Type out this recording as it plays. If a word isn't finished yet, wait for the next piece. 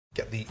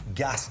Get the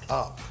gas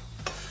up.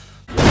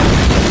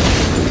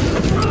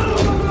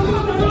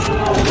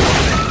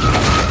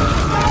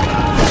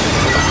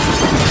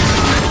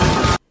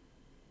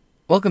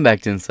 Welcome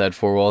back to Inside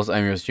Four Walls.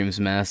 I'm your host, James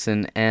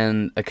Masson,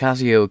 and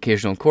Ocasio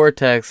Occasional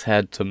Cortex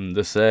had something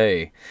to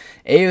say.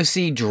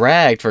 AOC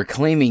dragged for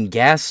claiming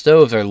gas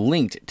stoves are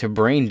linked to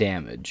brain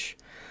damage.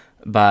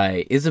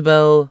 By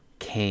Isabel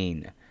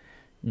Kane.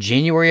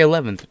 January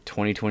 11th,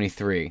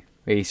 2023.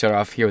 We start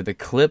off here with a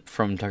clip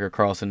from Tucker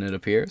Carlson, it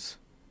appears.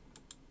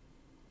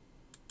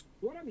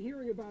 What I'm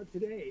hearing about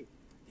today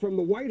from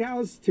the White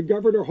House to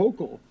Governor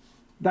Hochul,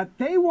 that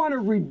they want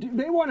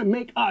to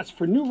make us,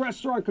 for new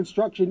restaurant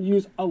construction,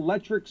 use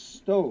electric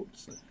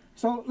stoves.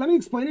 So let me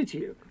explain it to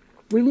you.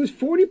 We lose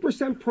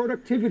 40%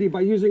 productivity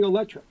by using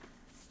electric.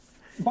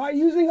 By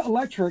using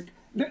electric,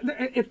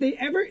 if they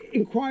ever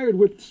inquired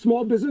with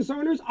small business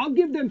owners, I'll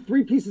give them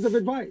 3 pieces of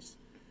advice.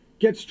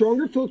 Get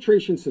stronger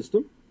filtration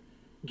system,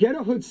 get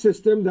a hood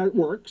system that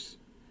works,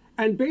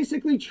 and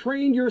basically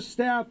train your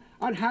staff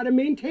on how to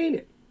maintain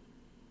it.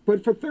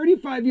 But for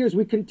 35 years,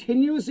 we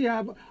continuously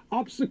have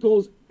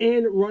obstacles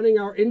in running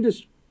our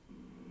industry.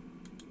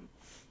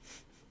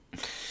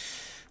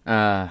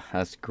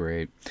 That's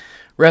great.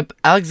 Rep.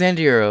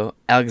 Alexandria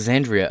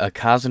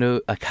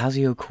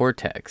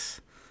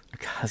Ocasio-Cortez.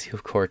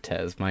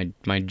 Ocasio-Cortez.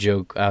 My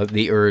joke,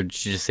 the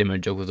urge to just say my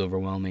joke was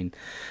overwhelming.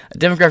 A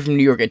Democrat from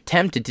New York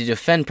attempted to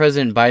defend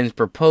President Biden's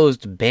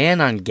proposed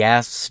ban on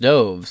gas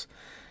stoves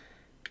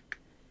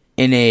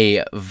in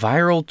a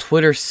viral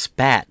Twitter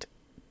spat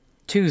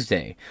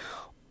Tuesday,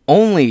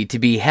 only to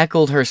be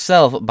heckled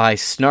herself by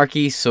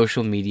snarky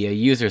social media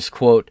users.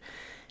 Quote,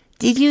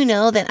 "Did you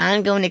know that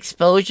ongoing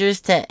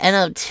exposures to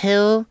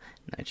NO2,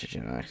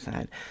 nitrogen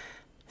oxide,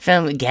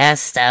 from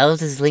gas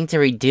stoves is linked to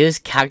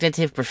reduced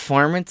cognitive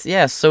performance?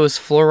 Yeah, so is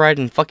fluoride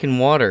in fucking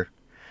water.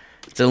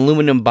 It's an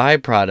aluminum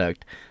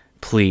byproduct."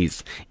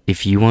 Please,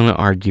 if you want to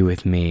argue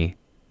with me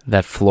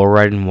that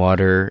fluoride in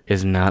water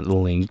is not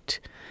linked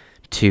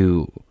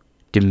to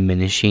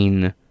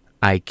diminishing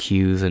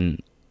IQs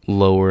and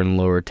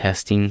lower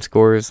testing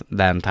scores,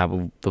 that on top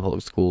of the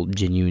public school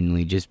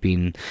genuinely just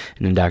being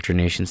an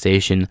indoctrination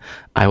station,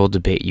 I will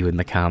debate you in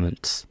the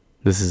comments.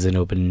 This is an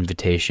open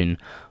invitation.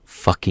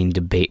 Fucking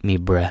debate me,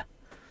 bruh.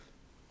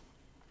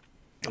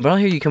 But I'll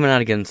hear you coming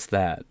out against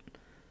that.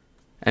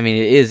 I mean,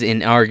 it is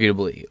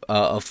inarguably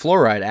a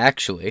fluoride,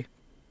 actually.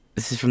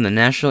 This is from the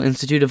National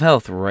Institute of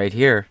Health right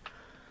here.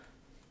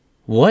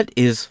 What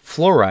is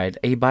fluoride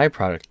a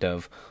byproduct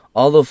of?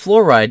 Although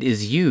fluoride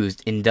is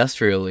used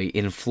industrially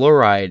in a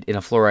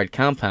fluoride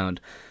compound,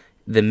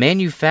 the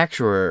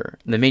manufacturer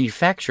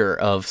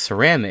of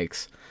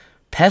ceramics,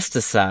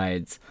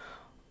 pesticides,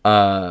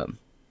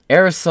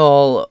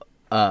 aerosol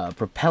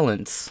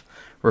propellants,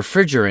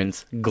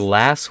 refrigerants,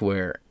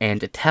 glassware,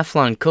 and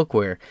Teflon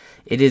cookware,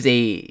 it is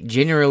a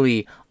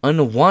generally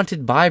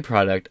unwanted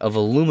byproduct of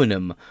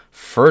aluminum,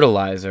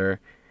 fertilizer,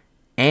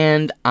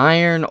 and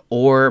iron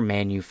ore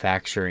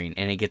manufacturing.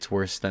 And it gets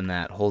worse than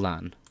that. Hold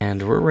on.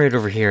 And we're right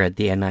over here at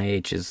the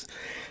NIH's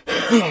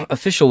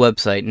official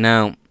website.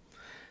 Now,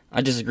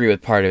 I disagree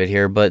with part of it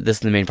here, but this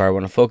is the main part I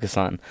want to focus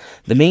on.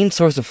 The main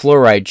source of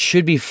fluoride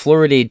should be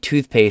fluoridated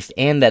toothpaste,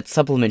 and that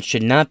supplement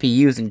should not be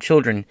used in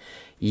children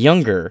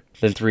younger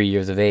than 3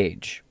 years of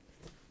age.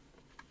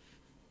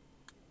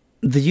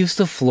 The use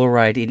of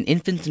fluoride in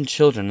infants and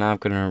children. Now I'm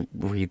going to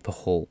read the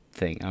whole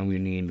thing. I'm going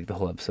to need to make the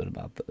whole episode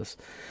about this.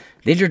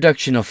 The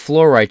introduction of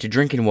fluoride to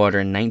drinking water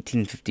in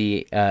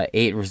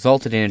 1958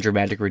 resulted in a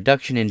dramatic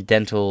reduction in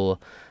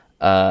dental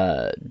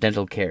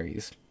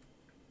caries.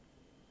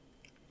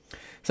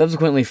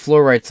 Subsequently,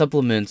 fluoride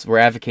supplements were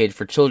advocated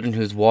for children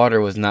whose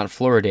water was not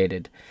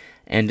fluoridated,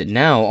 and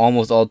now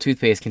almost all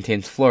toothpaste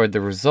contains fluoride.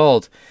 The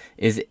result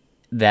is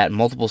that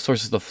multiple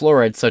sources of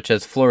fluoride, such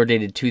as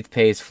fluoridated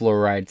toothpaste,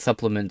 fluoride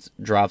supplements,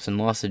 drops, and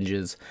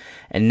lozenges,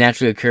 and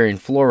naturally occurring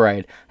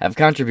fluoride, have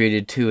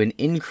contributed to an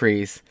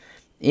increase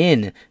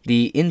in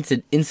the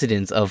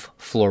incidence of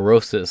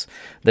fluorosis.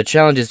 The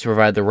challenge is to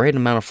provide the right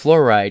amount of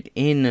fluoride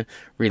in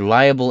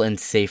reliable and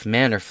safe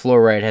manner.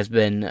 Fluoride has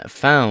been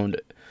found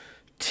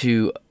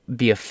to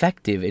be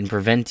effective in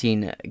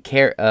preventing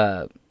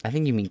I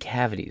think you mean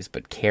cavities,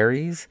 but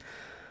caries?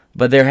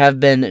 But there have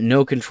been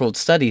no controlled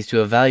studies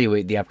to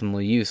evaluate the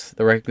optimal use.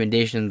 The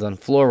recommendations on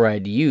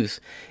fluoride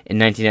use in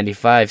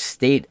 1995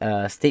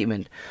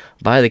 statement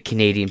by the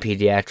Canadian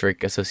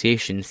Pediatric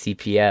Association,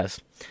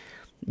 CPS,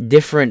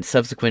 differed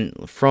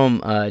subsequently from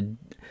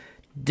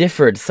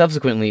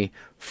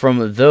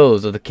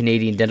those of the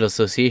Canadian Dental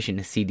Association,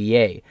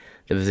 CDA.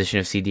 The position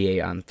of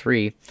CDA on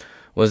 3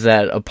 was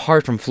that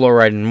apart from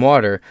fluoride in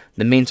water,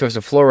 the main source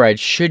of fluoride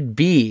should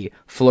be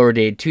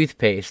fluoridated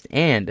toothpaste,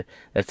 and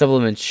that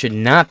supplements should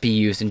not be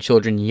used in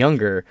children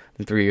younger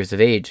than 3 years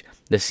of age.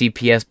 The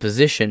CPS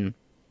position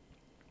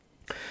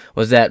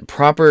was that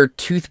proper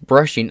tooth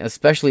brushing,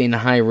 especially in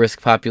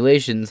high-risk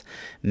populations,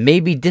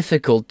 may be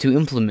difficult to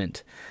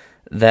implement.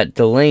 That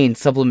delaying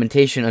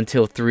supplementation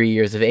until 3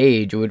 years of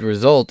age would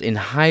result in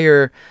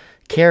higher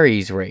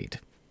caries rate.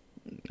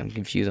 I'm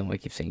confused on why I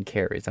keep saying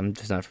caries. I'm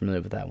just not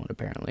familiar with that one,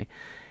 apparently.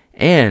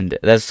 and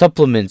that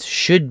supplements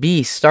should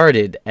be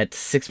started at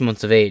 6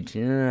 months of age.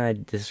 I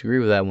disagree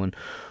with that one.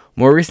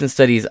 More recent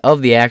studies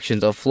of the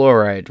actions of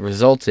fluoride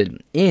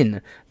resulted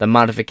in the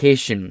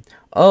modification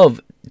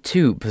of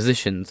 2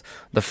 positions.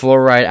 The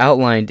fluoride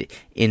outlined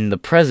in the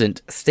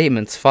present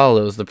statements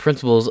follows the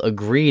principles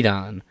agreed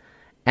on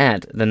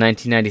at the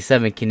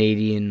 1997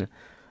 Canadian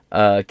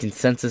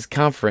Consensus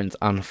Conference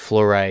on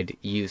Fluoride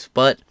Use.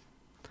 But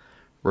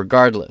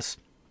regardless,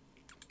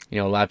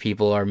 a lot of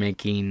people are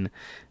making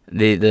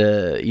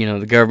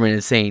the government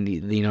is saying,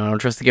 I don't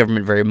trust the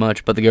government very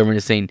much, but the government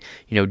is saying,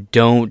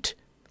 don't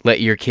let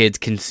your kids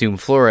consume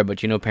fluoride. But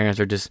parents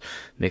are just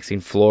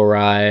mixing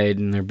fluoride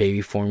in their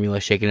baby formula,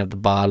 shaking up the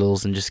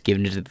bottles and just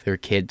giving it to their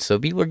kids. So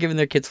people are giving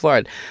their kids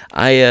fluoride.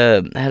 I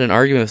had an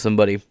argument with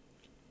somebody,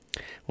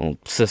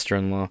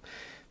 sister-in-law,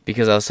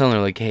 because I was telling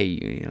her, like,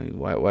 hey,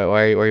 why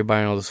are you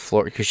buying all this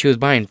fluoride? Because she was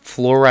buying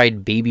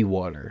fluoride baby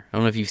water. I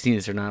don't know if you've seen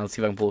this or not. Let's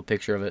see if I can pull a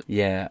picture of it.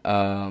 Yeah,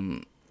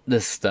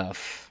 this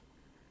stuff.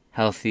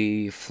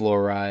 Healthy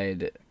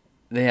fluoride.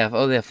 They have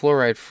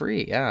fluoride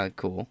free. Yeah,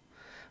 cool.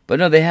 But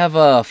no, they have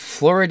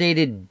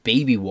fluoridated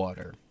baby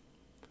water.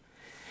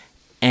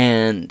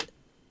 And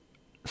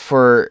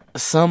for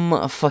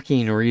some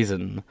fucking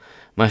reason,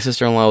 my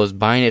sister-in-law was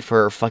buying it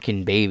for her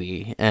fucking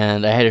baby,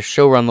 and I had to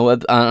show her on the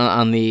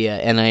on the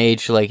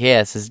NIH, like, hey,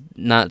 this is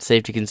not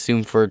safe to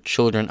consume for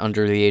children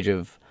under the age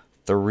of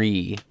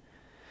 3.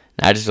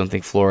 Now, I just don't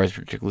think fluoride is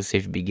particularly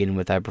safe to begin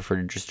with. I prefer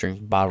to just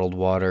drink bottled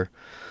water,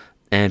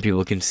 and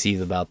people can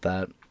seethe about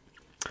that.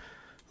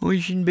 Oh, you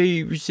shouldn't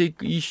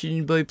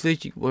buy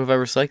plastic. What if I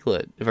recycle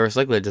it? If I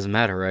recycle it, it doesn't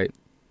matter, right?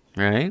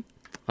 Right?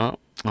 Oh,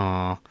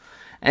 aw.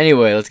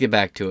 Anyway, let's get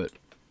back to it.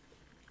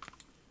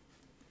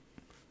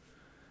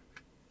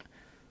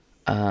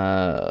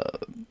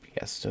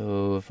 Gas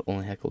stove,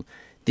 only heckled.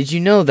 Did you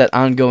know that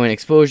ongoing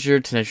exposure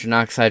to nitrogen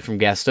oxide from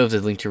gas stoves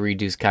is linked to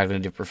reduced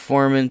cognitive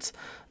performance?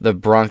 The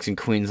Bronx and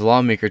Queens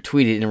lawmaker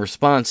tweeted in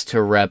response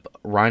to Rep.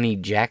 Ronnie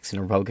Jackson,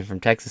 a Republican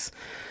from Texas,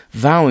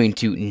 vowing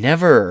to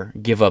never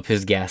give up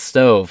his gas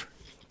stove.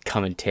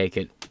 Come and take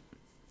it.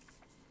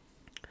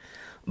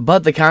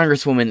 But the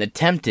Congresswoman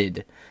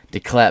attempted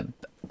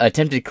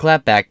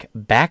clapback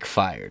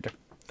backfired,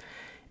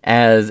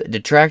 as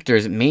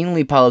detractors,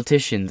 mainly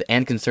politicians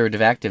and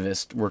conservative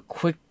activists, were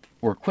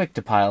quick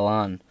to pile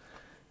on.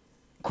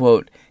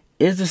 Quote,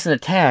 "Is this an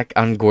attack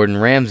on Gordon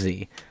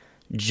Ramsay?"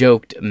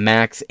 joked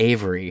Max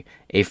Avery,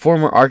 a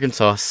former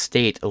Arkansas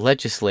state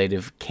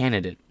legislative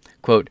candidate.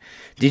 Quote,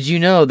 "Did you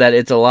know that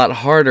it's a lot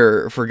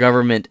harder for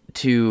government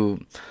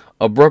to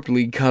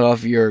abruptly cut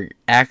off your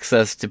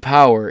access to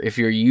power if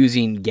you're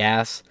using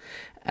gas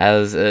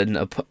as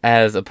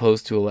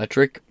opposed to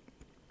electric?"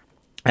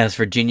 As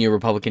Virginia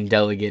Republican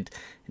delegate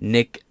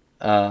Nick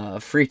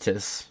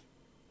Freitas.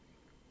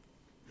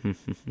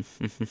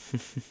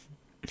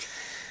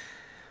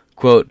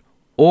 Quote,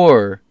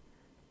 "Or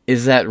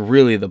is that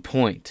really the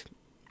point?"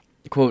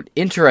 Quote,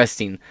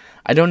 "Interesting.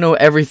 I don't know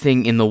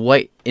everything in the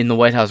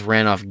White House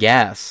ran off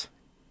gas."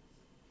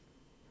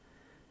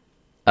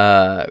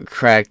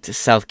 Cracked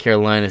South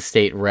Carolina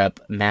State Rep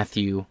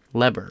Matthew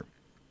Leber.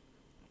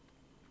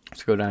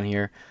 Let's go down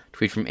here.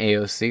 Tweet from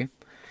AOC.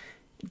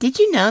 "Did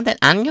you know that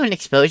ongoing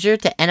exposure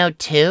to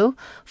NO2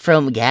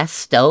 from gas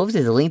stoves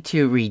is linked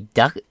to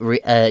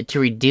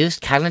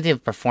reduced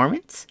cognitive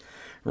performance?"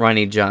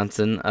 Ronnie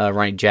Jackson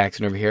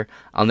over here.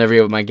 "I'll never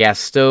give up my gas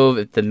stove.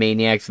 If the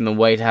maniacs in the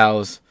White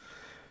House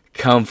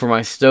come for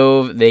my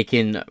stove, they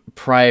can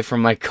pry it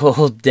from my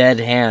cold, dead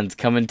hands.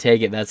 Come and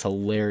take it." That's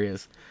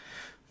hilarious.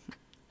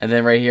 And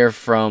then right here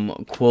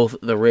from Quoth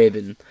the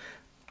Raven.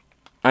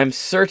 "I'm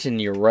certain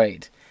you're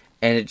right."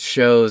 And it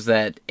shows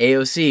that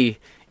AOC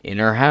in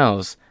her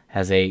house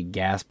has a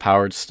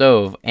gas-powered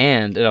stove,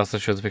 and it also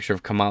shows a picture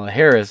of Kamala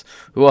Harris,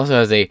 who also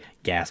has a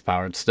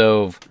gas-powered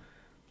stove.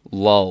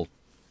 Lol.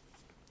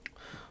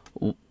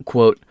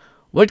 Quote,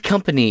 "What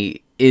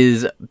company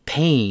is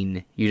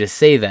paying you to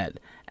say that?"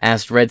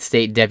 asked Red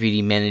State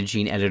Deputy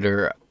Managing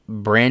Editor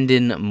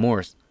Brandon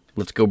Morse.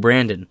 Let's go,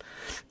 Brandon.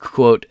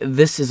 Quote,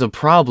 "This is a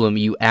problem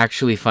you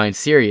actually find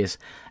serious?"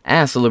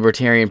 asked the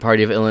Libertarian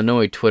Party of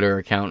Illinois Twitter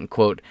account.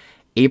 Quote,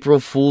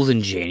 "April Fools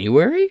in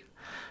January?"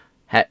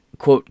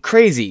 Quote,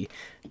 "Crazy.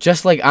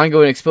 Just like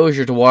ongoing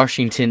exposure to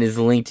Washington is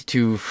linked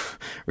to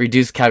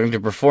reduced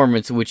cognitive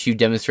performance, which you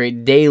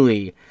demonstrate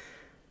daily."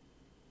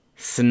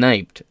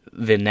 Sniped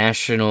the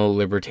National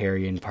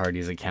Libertarian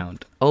Party's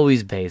account.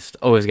 Always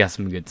got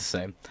something good to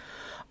say.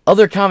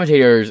 Other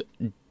commentators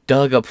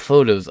dug up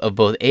photos of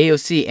both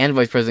AOC and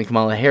Vice President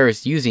Kamala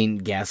Harris using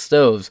gas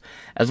stoves,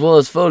 as well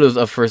as photos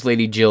of First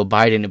Lady Jill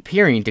Biden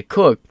appearing to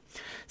cook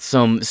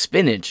some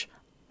spinach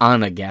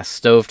on a gas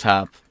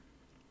stovetop.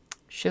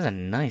 She has a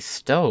nice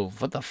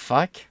stove. What the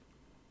fuck?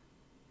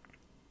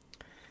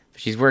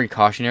 She's wearing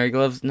cautionary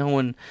gloves.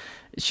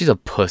 She's a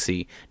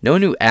pussy. No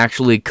one who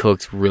actually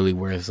cooks really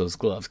wears those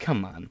gloves.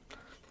 Come on.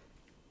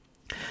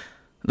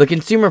 The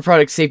Consumer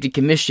Product Safety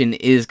Commission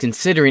is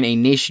considering a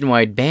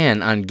nationwide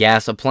ban on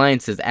gas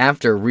appliances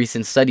after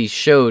recent studies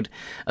showed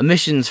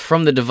emissions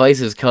from the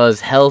devices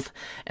cause health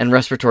and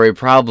respiratory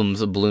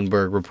problems,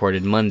 Bloomberg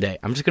reported Monday.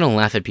 I'm just going to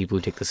laugh at people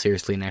who take this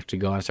seriously and actually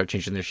go out and start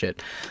changing their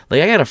shit.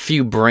 Like, I got a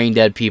few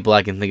brain-dead people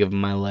I can think of in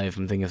my life.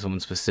 I'm thinking of someone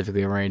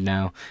specifically right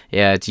now.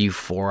 Yeah, it's you,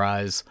 Four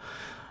Eyes,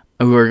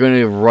 who are going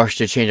to rush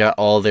to change out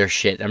all their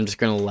shit. I'm just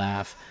going to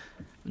laugh.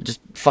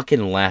 Just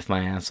fucking laugh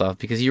my ass off,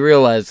 because you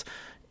realize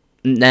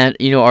that,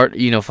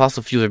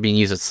 fossil fuels are being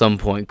used at some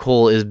point.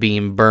 Coal is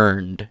being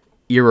burned,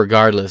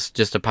 irregardless,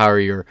 just to power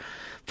your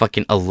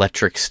fucking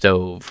electric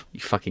stove. You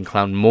fucking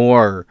clown.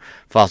 More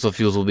fossil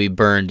fuels will be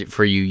burned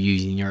for you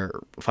using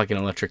your fucking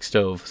electric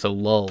stove. So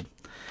lol.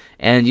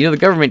 And, the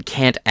government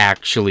can't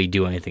actually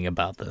do anything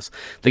about this.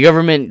 The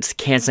government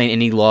can't sign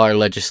any law or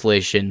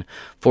legislation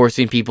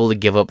forcing people to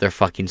give up their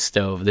fucking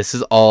stove. This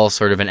is all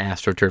sort of an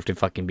astroturf to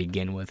fucking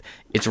begin with.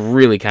 It's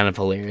really kind of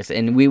hilarious.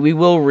 And we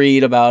will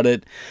read about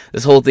it.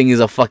 This whole thing is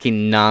a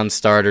fucking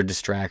non-starter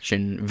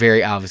distraction.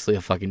 Very obviously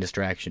a fucking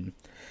distraction.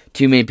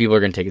 Too many people are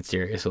going to take it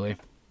seriously.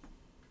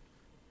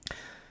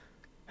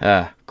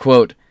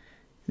 Quote,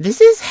 This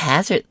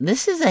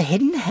is a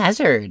hidden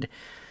hazard.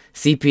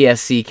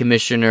 CPSC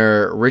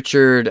Commissioner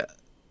Richard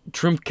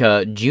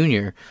Trumka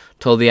Jr.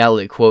 told the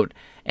outlet, quote,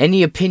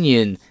 Any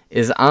opinion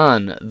is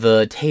on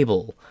the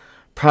table.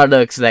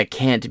 Products that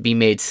can't be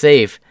made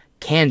safe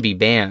can be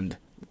banned.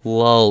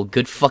 Lol,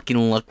 good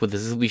fucking luck with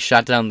this. This will be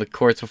shot down in the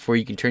courts before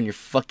you can turn your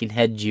fucking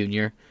head,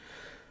 Junior.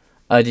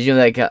 Did you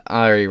know that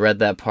I already read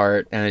that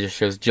part, and it just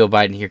shows Joe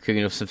Biden here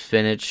cooking up some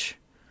spinach.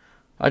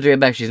 I'll take it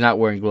back, she's not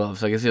wearing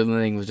gloves, so I guess the other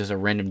thing was just a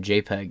random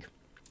JPEG.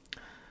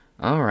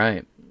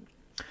 Alright.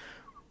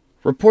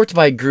 Reports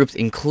by groups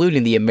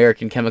including the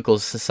American Chemical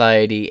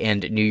Society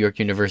and New York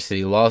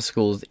University Law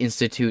School's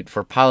Institute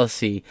for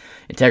Policy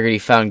Integrity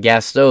found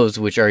gas stoves,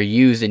 which are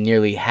used in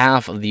nearly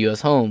half of the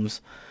U.S.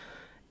 homes,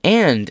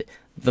 and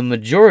the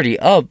majority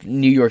of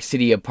New York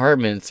City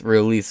apartments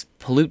release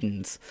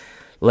pollutants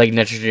like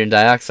nitrogen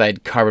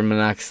dioxide, carbon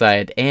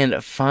monoxide,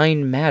 and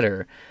fine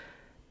matter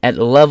at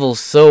levels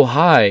so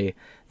high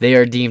they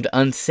are deemed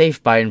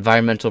unsafe by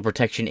environmental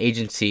protection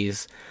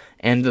agencies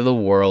and the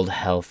World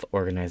Health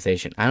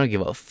Organization. I don't give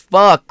a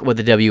fuck what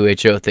the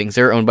WHO thinks.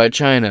 They're owned by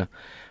China.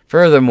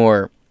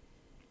 Furthermore,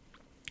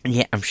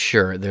 yeah, I'm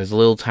sure there's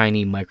little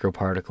tiny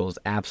microparticles,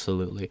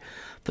 absolutely.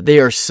 But they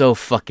are so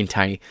fucking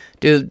tiny.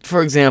 Dude,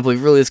 for example, if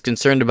you're really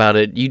concerned about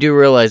it, do you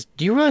realize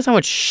how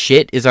much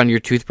shit is on your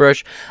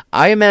toothbrush?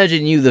 I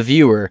imagine you, the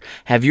viewer,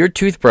 have your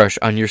toothbrush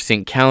on your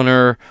sink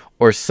counter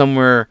or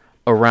somewhere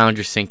around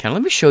your sink counter.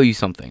 Let me show you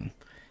something.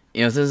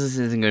 Since this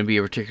isn't going to be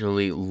a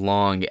particularly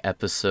long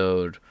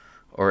episode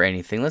or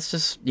anything, let's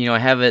just, I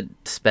have it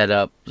sped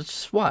up. Let's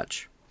just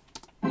watch.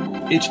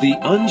 It's the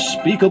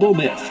unspeakable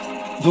myth.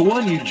 The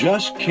one you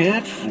just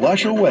can't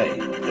flush away.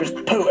 There's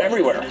poo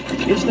everywhere.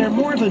 Is there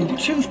more than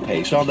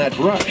toothpaste on that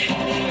brush?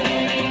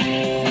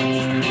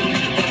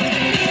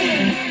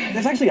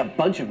 There's actually a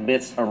bunch of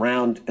myths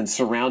around and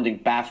surrounding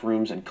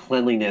bathrooms and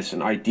cleanliness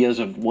and ideas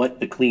of what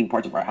the clean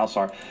parts of our house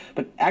are.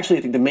 But actually,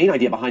 I think the main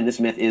idea behind this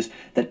myth is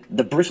that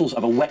the bristles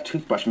of a wet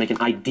toothbrush make an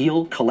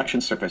ideal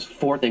collection surface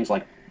for things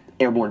like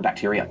airborne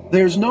bacteria.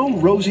 There's no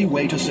rosy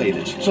way to say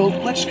this, so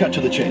let's cut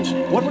to the chase.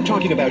 What we're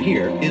talking about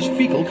here is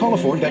fecal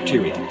coliform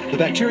bacteria, the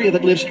bacteria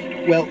that lives,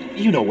 well,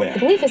 you know where. The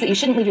belief is that you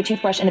shouldn't leave your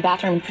toothbrush in the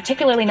bathroom,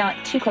 particularly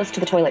not too close to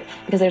the toilet,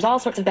 because there's all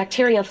sorts of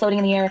bacteria floating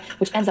in the air,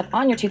 which ends up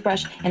on your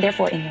toothbrush and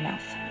therefore in your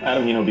mouth.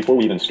 Adam, before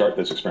we even start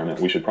this experiment,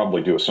 we should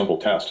probably do a simple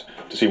test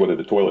to see whether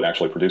the toilet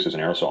actually produces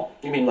an aerosol.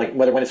 You mean like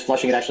whether when it's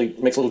flushing it actually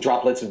makes little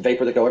droplets of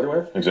vapor that go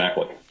everywhere?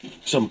 Exactly.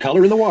 Some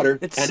color in the water,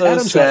 It's and so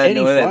Adam's got sad any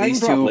knowing that flying these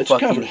two droplets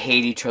fucking covered.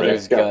 hate each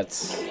other's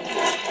guts.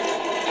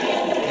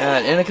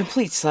 God, and a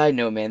complete side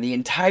note, man, the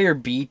entire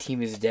B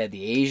team is dead.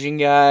 The Asian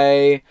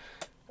guy,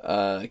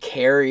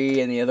 Carrie,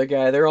 and the other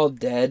guy, they're all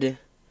dead.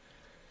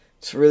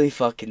 It's really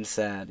fucking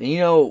sad.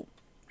 And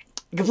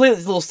completely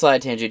little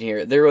side tangent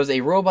here. There was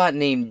a robot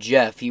named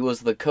Jeff. He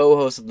was the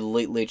co-host of the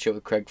Late Late Show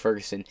with Craig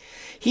Ferguson.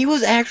 He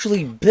was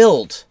actually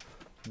built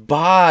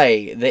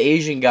by the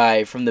Asian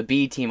guy from the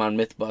B team on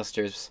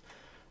Mythbusters,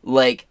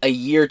 like a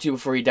year or two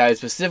before he died,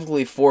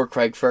 specifically for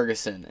Craig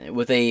Ferguson,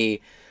 with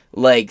a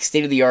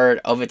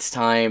state-of-the-art of its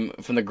time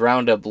from the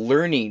ground up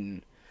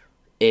learning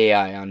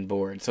AI on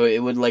board. So it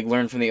would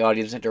learn from the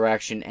audience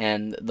interaction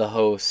and the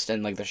host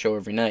and the show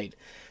every night.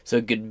 So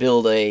it could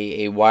build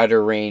a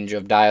wider range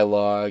of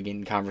dialogue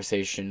and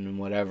conversation and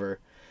whatever.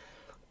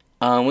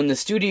 When the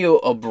studio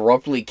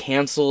abruptly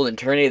canceled and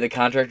terminated the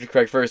contract with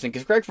Craig Ferguson,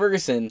 because Craig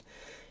Ferguson,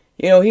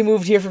 he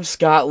moved here from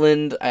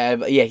Scotland.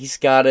 He's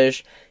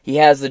Scottish. He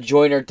has the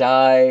join or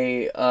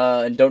die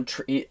and don't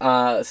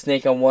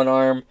snake on one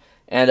arm,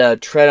 and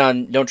don't tread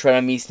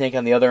on me snake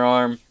on the other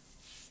arm.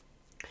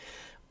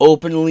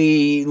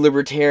 Openly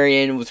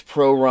libertarian, was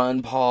pro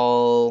Ron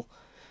Paul.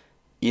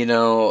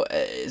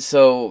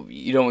 So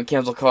when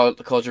cancel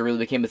culture really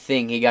became a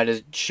thing, he got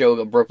his show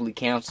abruptly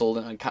canceled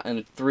in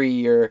a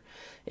 3-year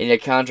In a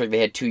contract they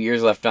had 2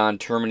 years left on,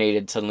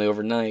 terminated suddenly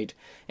overnight,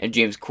 and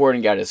James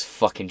Corden got his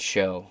fucking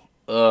show.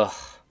 Ugh.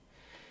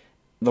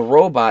 The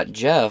robot,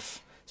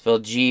 Jeff,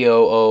 spelled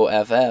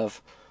Gooff,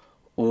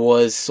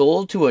 was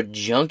sold to a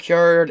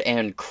junkyard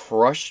and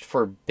crushed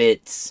for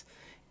bits,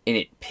 and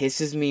it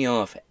pisses me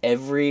off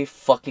every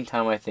fucking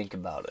time I think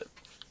about it.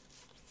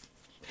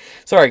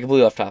 Sorry,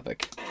 completely off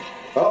topic.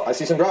 Oh, I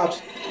see some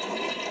drops.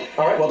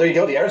 All right, well, there you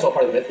go. The aerosol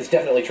part of the myth is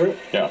definitely true.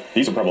 Yeah,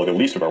 these are probably the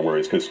least of our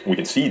worries because we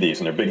can see these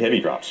and they're big,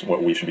 heavy drops.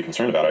 What we should be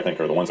concerned about, I think,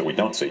 are the ones that we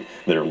don't see.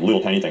 That are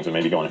little tiny things that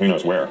may be going who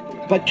knows where.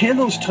 But can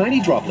those tiny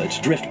droplets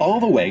drift all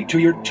the way to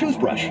your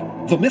toothbrush?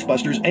 The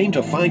Mythbusters aim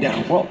to find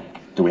out. Well,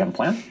 do we have a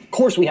plan? Of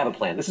course we have a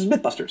plan. This is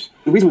Mythbusters.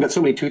 The reason we've got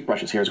so many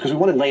toothbrushes here is because we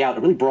want to lay out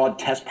a really broad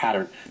test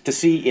pattern to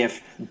see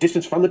if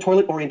distance from the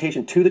toilet,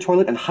 orientation to the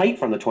toilet, and height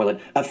from the toilet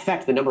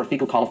affect the number of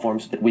fecal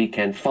coliforms that we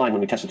can find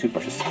when we test the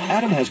toothbrushes.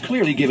 Adam has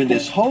clearly given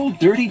this whole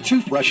dirty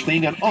toothbrush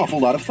thing an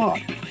awful lot of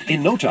thought.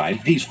 In no time,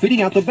 he's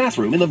fitting out the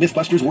bathroom in the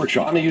Mythbusters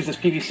workshop. I'm going to use this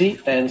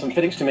PVC and some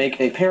fittings to make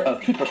a pair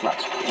of toothbrush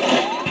wraps.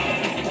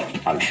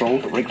 And so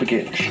the rig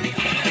begins.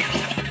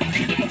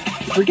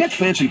 Forget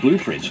fancy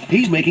blueprints.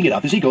 He's making it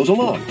up as he goes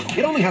along.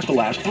 It only has to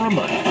last for a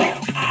month.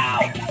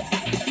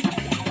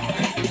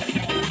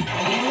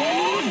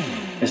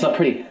 It's not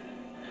pretty,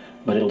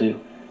 but it'll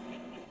do.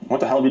 What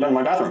the hell have you done in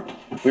my bathroom?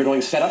 We're going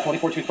to set up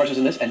 24 toothbrushes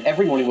in this, and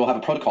every morning we'll have a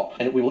protocol.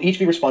 And we will each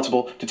be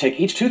responsible to take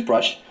each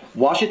toothbrush,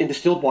 wash it in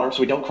distilled water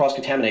so we don't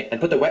cross-contaminate, and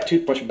put the wet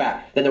toothbrush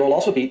back. Then there will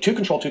also be 2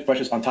 control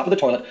toothbrushes on top of the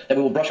toilet that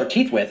we will brush our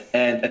teeth with,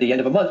 and at the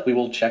end of a month we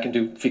will check and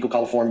do fecal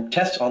coliform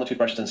tests on the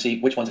toothbrushes and see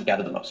which ones have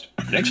gathered the most.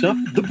 Next up,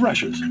 the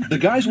brushes. The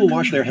guys will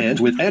wash their hands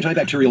with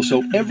antibacterial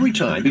soap every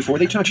time before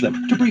they touch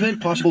them to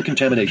prevent possible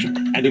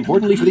contamination. And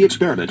importantly for the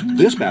experiment,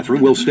 this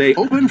bathroom will stay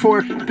open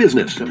for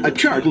business. A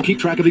chart will keep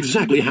track of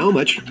exactly how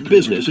much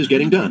business is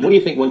getting done. What do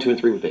you think 1, 2, and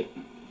 3 would be?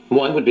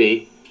 1 would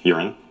be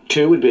Urine.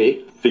 2 would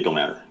be Fecal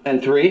matter.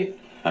 and 3.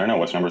 I don't know.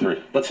 What's number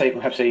 3? Let's say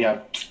perhaps an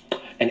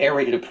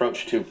aerated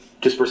approach to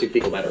dispersing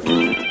fecal matter.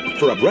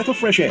 For a breath of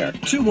fresh air,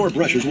 2 more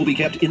brushes will be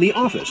kept in the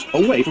office,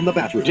 away from the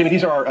bathroom. Jimmy,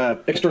 these are our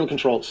external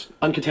controls.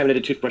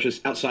 Uncontaminated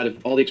toothbrushes outside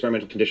of all the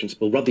experimental conditions.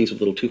 We'll rub these with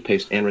a little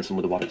toothpaste and rinse them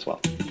with the water as well.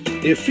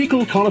 If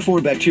fecal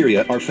coliform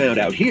bacteria are found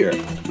out here,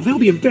 they'll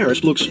be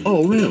embarrassed looks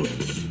all round.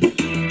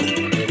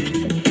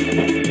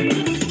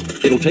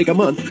 It'll take a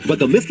month, but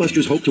the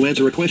Mythbusters hope to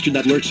answer a question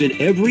that lurks in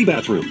every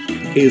bathroom.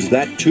 Is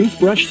that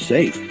toothbrush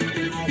safe?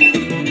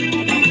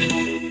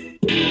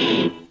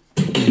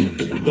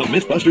 The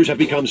Mythbusters have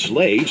become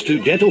slaves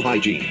to dental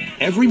hygiene.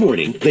 Every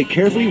morning, they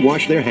carefully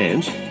wash their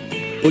hands,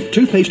 put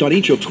toothpaste on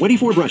each of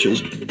 24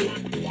 brushes,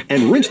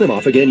 and rinse them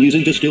off again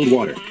using distilled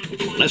water.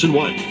 Lesson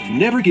 1.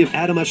 Never give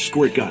Adam a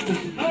squirt gun.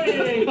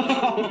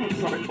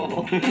 Sorry,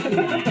 Paul.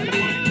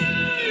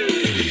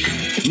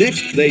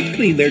 Next, they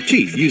clean their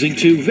teeth using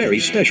 2 very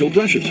special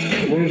brushes.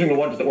 We're using the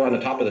ones that were on the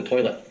top of the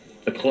toilet.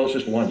 The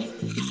closest ones.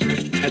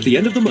 At the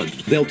end of the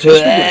month, they'll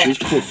test the brushes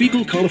for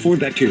fecal coliform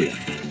bacteria.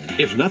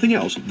 If nothing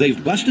else,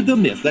 they've busted the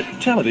myth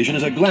that television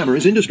is a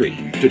glamorous industry.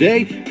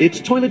 Today, it's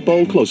toilet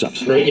bowl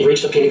close-ups. Mate, you've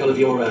reached the pinnacle of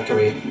your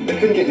career. They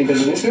couldn't get any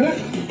business in it.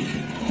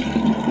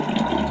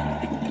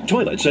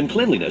 Toilets and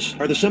cleanliness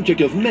are the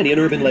subject of many an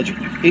urban legend,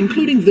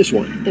 including this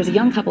one. There's a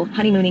young couple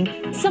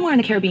honeymooning somewhere in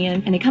the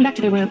Caribbean, and they come back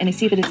to their room and they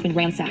see that it's been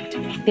ransacked.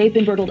 They've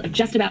been burgled of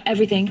just about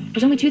everything.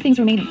 There's only 2 things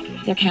remaining: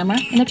 their camera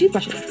and their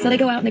toothbrushes. So they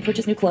go out and they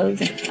purchase new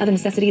clothes and other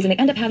necessities, and they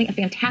end up having a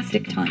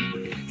fantastic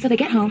time. So they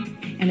get home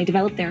and they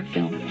develop their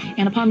film.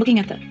 And upon looking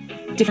at the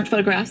different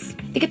photographs,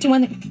 they get to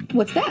one that,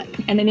 what's that?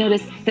 And they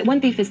notice that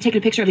one thief has taken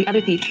a picture of the other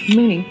thief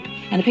mooning,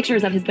 and the picture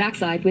is of his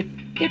backside with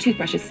their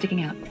toothbrushes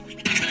sticking out.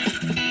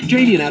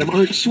 Janie and Adam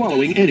aren't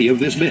swallowing any of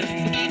this myth.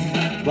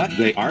 But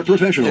they are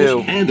professionals,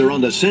 Ew. and they're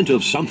on the scent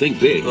of something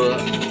big.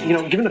 You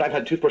know, given that I've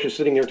had toothbrushes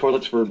sitting near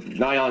toilets for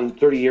nigh on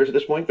 30 years at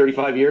this point,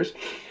 35 years,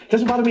 it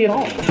doesn't bother me at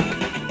all.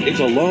 It's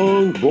a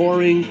long,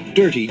 boring,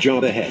 dirty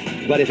job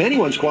ahead. But if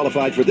anyone's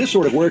qualified for this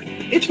sort of work,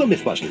 it's the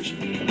Mythbusters.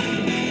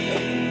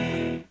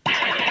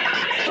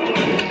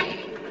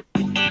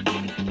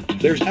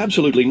 There's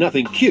absolutely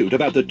nothing cute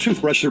about the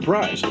toothbrush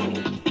surprise.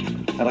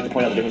 I'd like to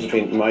point out the difference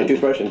between my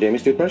toothbrush and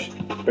Jamie's toothbrush.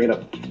 Bring it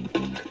up.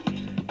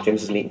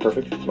 James is neat and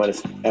perfect. Mine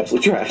is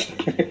absolute trash.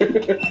 I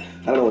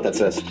don't know what that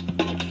says.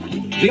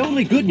 The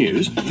only good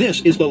news,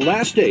 this is the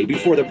last day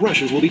before the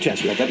brushes will be I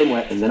tested. get them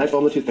wet, and then I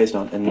foam the toothpaste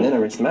on, and then I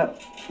rinse them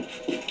out.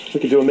 We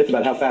could do a myth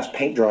about how fast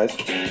paint dries.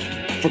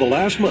 For the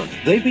last month,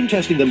 they've been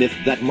testing the myth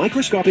that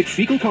microscopic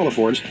fecal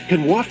coliforms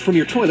can waft from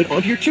your toilet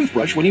onto your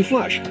toothbrush when you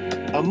flush.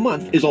 A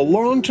month is a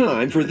long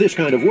time for this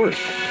kind of work.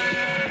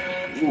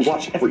 You will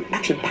watch every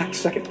action-packed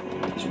second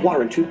as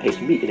water and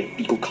toothpaste meet in a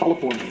fecal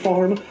coliform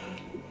farm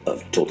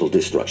of total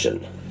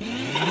destruction.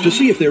 To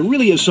see if there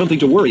really is something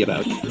to worry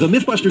about, the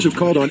Mythbusters have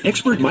called on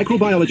expert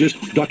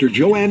microbiologist Dr.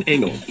 Joanne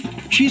Engel.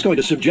 She's going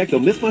to subject the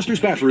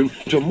Mythbusters bathroom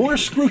to more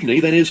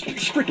scrutiny than is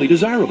strictly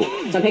desirable.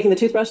 So I'm taking the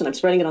toothbrush and I'm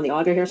spreading it on the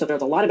auger here, so if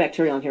there's a lot of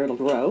bacteria on here, it'll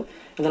grow.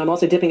 And then I'm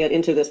also dipping it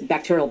into this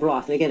bacterial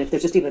broth. And again, if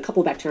there's just even a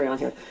couple bacteria on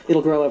here,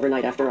 it'll grow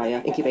overnight after I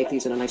incubate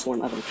these in a nice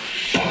warm oven.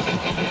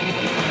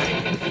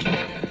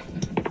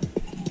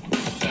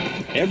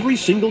 Every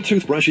single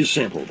toothbrush is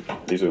sampled.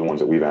 These are the ones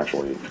that we've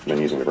actually been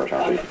using to brush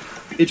our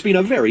teeth. It's been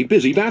a very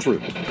busy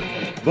bathroom.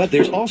 But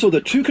there's also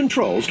the 2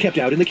 controls kept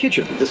out in the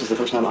kitchen. This is the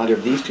first time either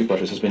of these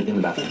toothbrushes has been in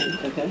the bathroom.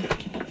 Okay.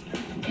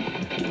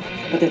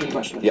 But they've been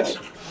brushed. Yes.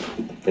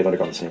 They've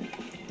undergone the same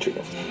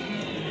treatment.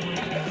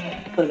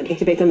 Let them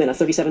incubate them in a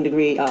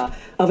 37-degree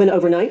oven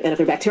overnight, and if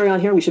there are bacteria on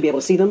here, we should be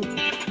able to see them.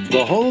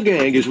 The whole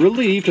gang is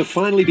relieved to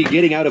finally be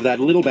getting out of that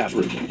little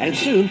bathroom. And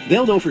soon,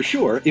 they'll know for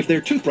sure if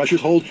their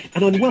toothbrushes hold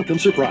an unwelcome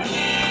surprise.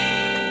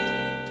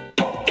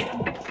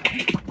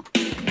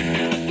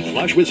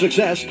 Flush with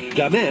success,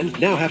 the men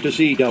now have to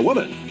see the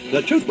woman.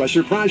 The toothbrush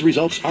surprise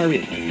results are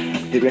in.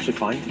 Did we actually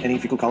find any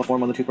fecal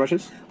coliform on the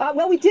toothbrushes?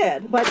 Well, we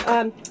did, but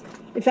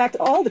in fact,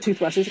 all the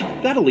toothbrushes.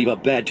 That'll leave a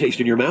bad taste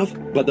in your mouth,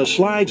 but the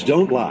slides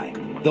don't lie.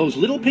 Those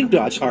little pink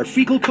dots are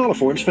fecal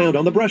coliforms found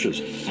on the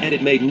brushes, and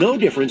it made no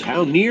difference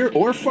how near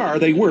or far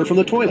they were from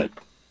the toilet.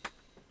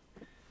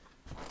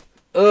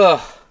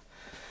 Ugh.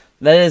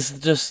 That is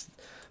just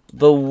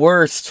the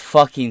worst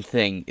fucking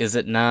thing, is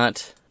it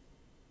not?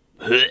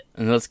 And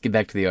let's get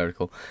back to the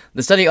article.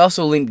 The study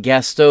also linked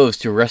gas stoves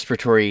to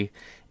respiratory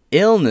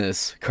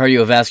illness,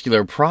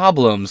 cardiovascular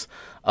problems.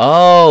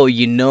 Oh,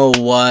 you know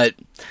what?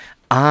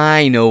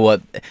 I know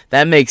what.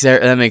 That makes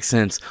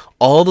sense.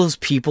 All those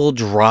people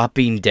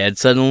dropping dead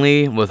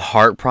suddenly with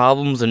heart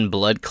problems and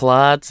blood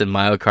clots and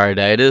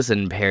myocarditis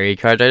and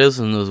pericarditis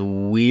and those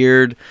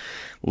weird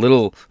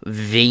little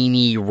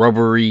veiny,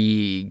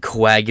 rubbery,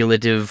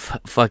 coagulative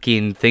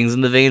fucking things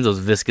in the veins, those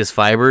viscous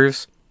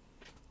fibers.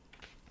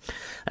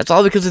 That's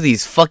all because of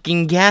these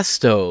fucking gas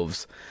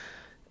stoves.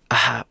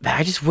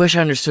 I just wish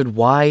I understood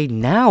why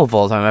now of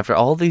all time, after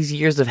all these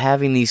years of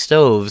having these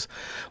stoves,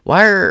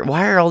 why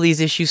are all these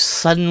issues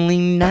suddenly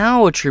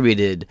now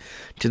attributed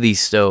to these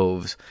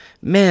stoves?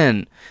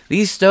 Man,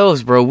 these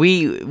stoves, bro,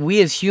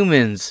 we as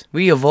humans,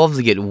 we evolved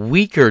to get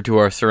weaker to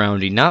our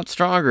surrounding, not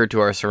stronger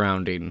to our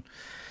surrounding.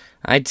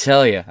 I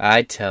tell ya.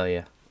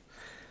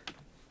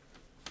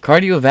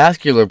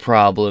 Cardiovascular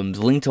problems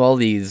linked to all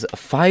these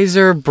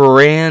Pfizer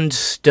brand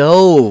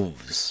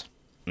stoves.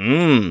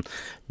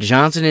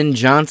 Johnson &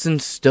 Johnson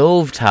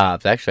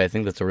stovetops. Actually, I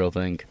think that's a real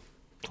thing.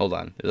 Hold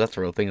on. That's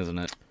a real thing, isn't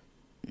it?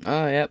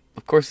 Oh, yep.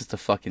 Of course it's a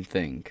fucking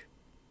thing.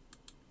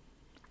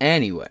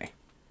 Anyway.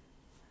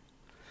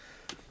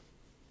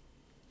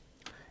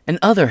 And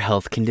other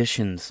health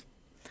conditions.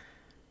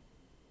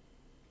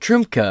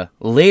 Trumka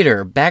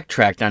later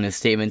backtracked on his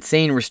statement,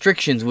 saying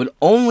restrictions would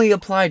only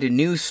apply to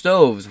new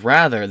stoves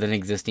rather than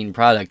existing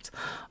products.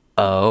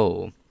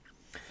 Oh.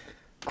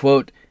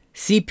 Quote,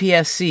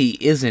 CPSC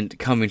isn't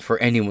coming for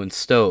anyone's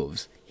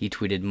stoves, he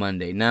tweeted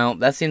Monday. Now,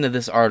 that's the end of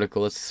this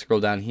article. Let's scroll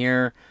down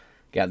here.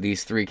 Got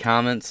these 3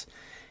 comments.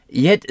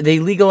 Yet they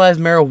legalized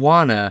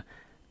marijuana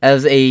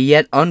as a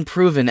yet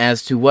unproven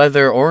as to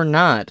whether or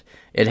not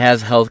it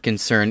has health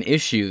concern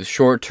issues,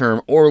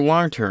 short-term or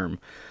long-term.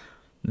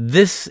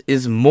 This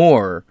is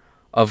more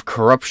of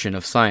corruption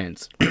of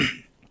science.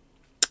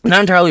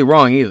 Not entirely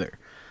wrong either.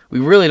 We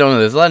really don't know.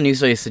 There's a lot of new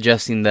studies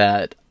suggesting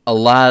that a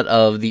lot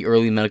of the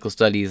early medical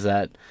studies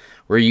that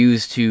were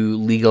used to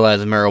legalize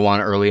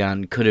marijuana early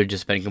on could have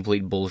just been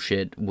complete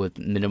bullshit with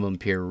minimum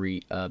peer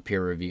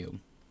review.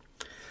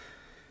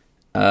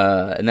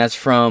 And that's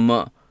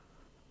from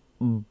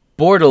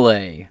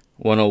Bordelais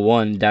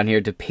 101 down here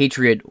to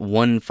Patriot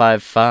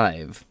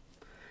 155.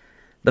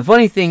 The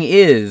funny thing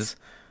is,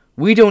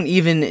 we don't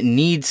even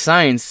need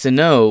science to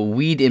know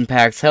weed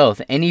impacts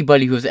health.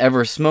 Anybody who's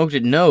ever smoked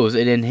it knows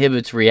it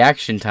inhibits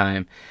reaction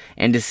time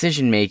and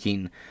decision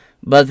making.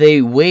 But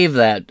they wave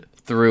that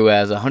through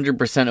as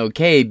 100%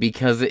 okay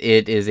because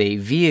it is a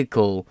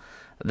vehicle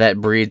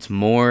that breeds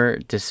more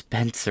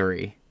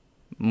dependency.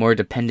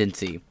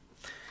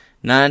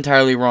 Not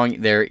entirely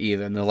wrong there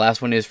either. And the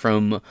last one is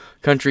from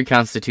Country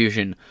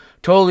Constitution.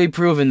 Totally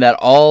proven that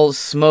all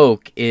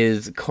smoke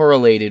is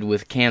correlated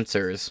with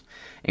cancers,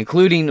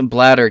 including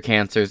bladder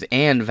cancers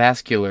and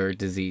vascular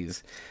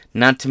disease.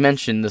 Not to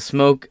mention the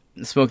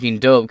smoking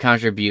dope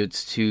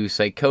contributes to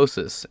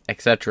psychosis,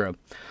 etc.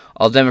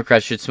 All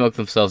Democrats should smoke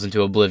themselves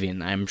into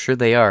oblivion. I'm sure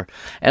they are.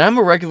 And I'm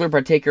a regular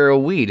partaker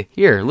of weed.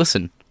 Here,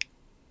 listen.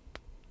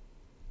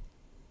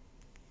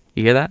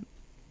 You hear that?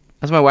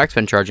 That's my wax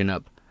pen charging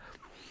up.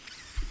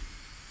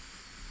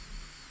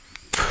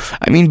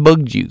 I mean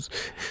bug juice.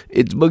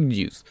 It's bug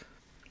juice.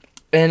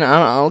 And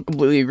I'll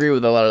completely agree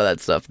with a lot of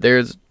that stuff.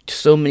 There's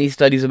so many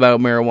studies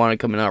about marijuana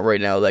coming out right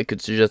now that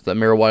could suggest that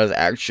marijuana is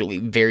actually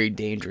very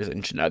dangerous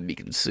and should not be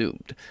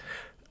consumed.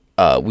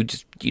 We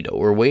just,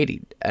 we're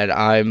waiting. And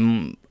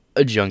I'm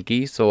a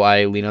junkie, so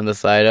I lean on the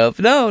side of,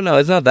 no,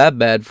 it's not that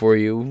bad for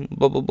you,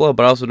 blah, blah, blah.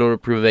 But I also don't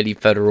approve of any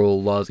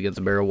federal laws against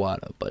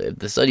marijuana. But if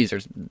the studies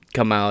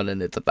come out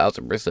and it's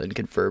 1,000%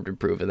 confirmed and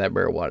proven that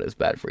marijuana is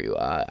bad for you,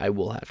 I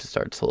will have to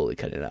start slowly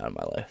cutting it out of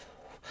my life.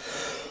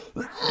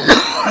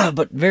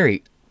 But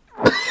very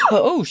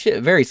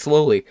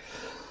slowly.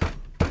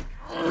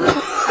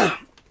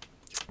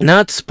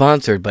 Not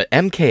sponsored, but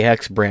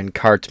MKX brand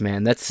carts,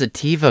 man. That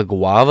sativa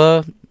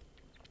guava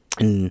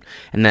and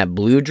that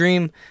blue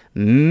dream,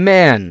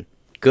 man,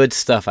 good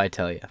stuff, I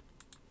tell you.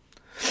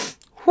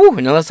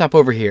 Whew, now let's hop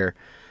over here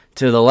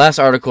to the last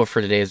article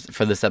for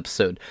this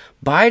episode.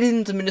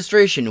 Biden's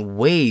administration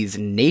weighs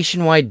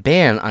nationwide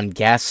ban on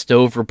gas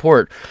stove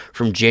report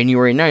from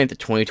January 9th,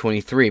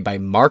 2023 by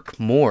Mark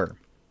Moore.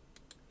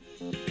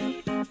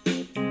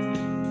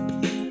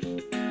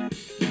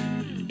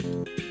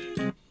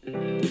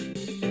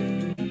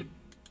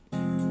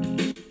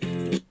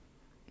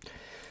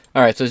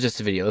 Alright, so it's just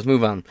a video. Let's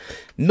move on.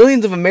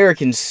 Millions of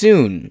Americans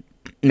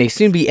may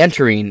soon be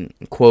entering,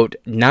 quote,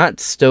 not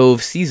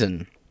stove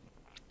season.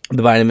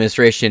 The Biden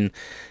administration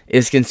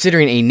is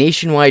considering a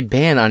nationwide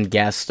ban on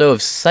gas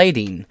stoves,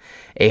 citing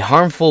a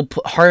harmful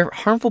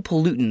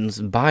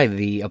pollutants by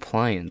the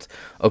appliance,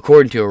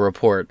 according to a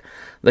report.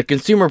 The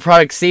Consumer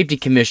Product Safety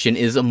Commission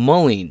is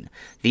mulling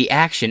the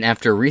action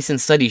after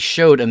recent studies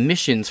showed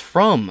emissions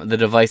from the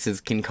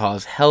devices can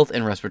cause health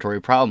and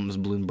respiratory problems,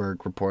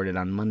 Bloomberg reported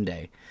on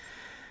Monday.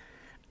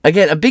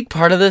 Again, a big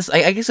part of this,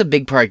 I guess a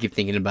big part I keep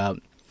thinking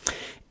about,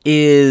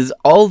 is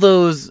all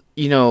those,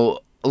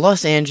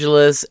 Los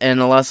Angeles and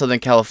a lot of Southern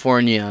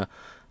California,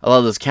 a lot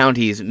of those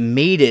counties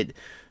made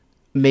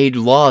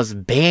laws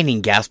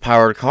banning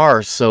gas-powered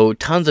cars, so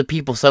tons of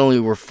people suddenly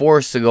were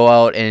forced to go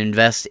out and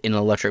invest in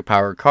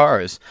electric-powered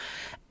cars.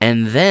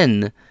 And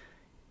then,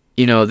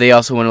 they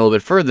also went a little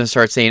bit further and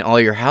started saying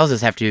all your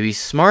houses have to be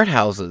smart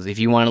houses. If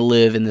you want to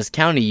live in this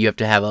county, you have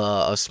to have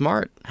a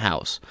smart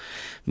house,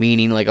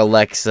 meaning like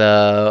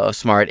Alexa, a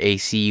smart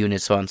AC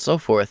unit, so on and so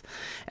forth.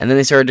 And then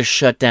they started to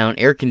shut down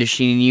air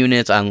conditioning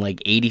units on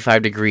like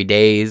 85-degree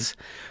days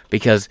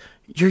because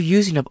you're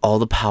using up all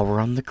the power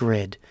on the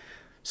grid.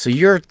 So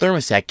your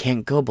thermostat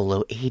can't go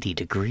below 80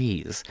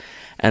 degrees.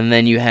 And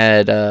then you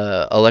had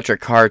electric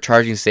car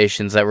charging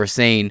stations that were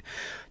saying,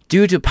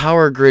 due to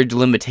power grid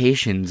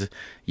limitations,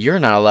 you're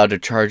not allowed to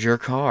charge your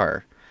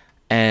car.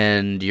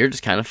 And you're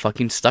just kind of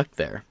fucking stuck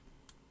there.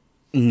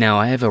 Now,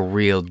 I have a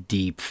real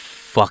deep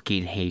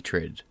fucking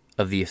hatred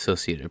of the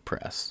Associated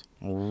Press.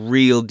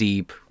 Real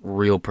deep,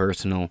 real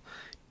personal.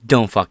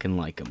 Don't fucking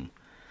like them.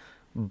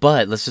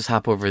 But let's just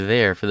hop over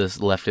there for this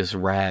leftist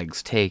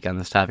rags take on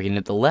this topic. And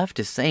if the left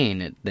is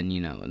saying it, then,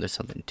 there's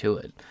something to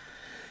it.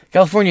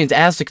 Californians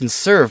asked to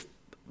conserve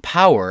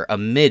power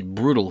amid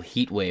brutal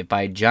heat wave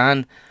by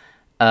John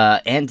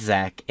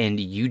Antzak and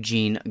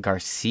Eugene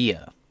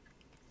Garcia.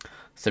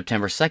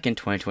 September 2nd,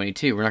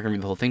 2022. We're not going to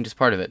read the whole thing, just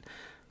part of it.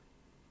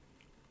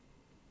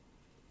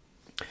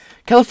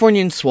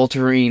 Californians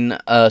sweltering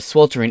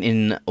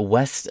in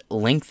West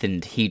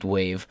lengthened heat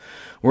wave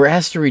were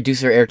asked to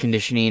reduce their air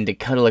conditioning and to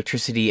cut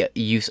electricity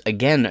use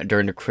again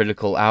during the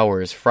critical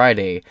hours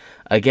Friday,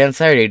 again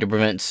Saturday, to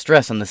prevent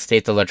stress on the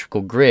state's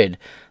electrical grid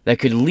that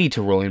could lead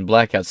to rolling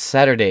blackouts.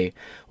 Saturday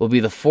will be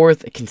the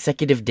fourth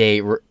consecutive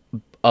day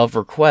of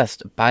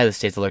request by the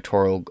state's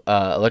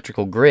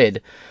electrical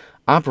grid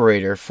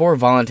operator for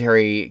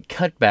voluntary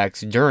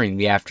cutbacks during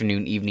the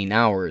afternoon-evening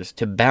hours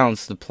to balance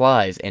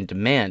supplies and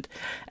demand,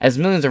 as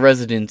millions of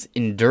residents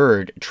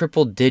endured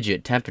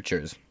triple-digit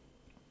temperatures.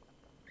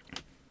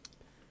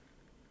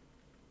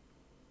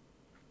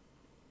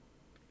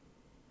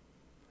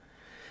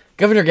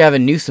 Governor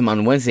Gavin Newsom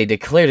on Wednesday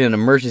declared an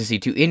emergency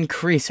to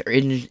increase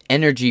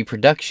energy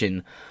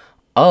production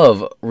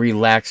of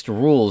relaxed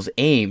rules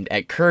aimed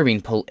at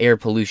curbing air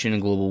pollution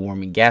and global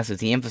warming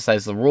gases. He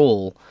emphasized the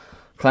role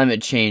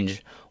climate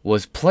change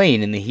was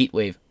playing in the heat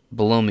wave.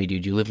 Below me,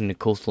 dude, you live in a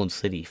coastal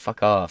city.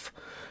 Fuck off.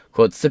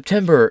 Quote,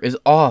 September is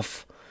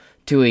off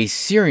to a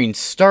searing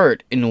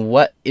start in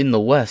the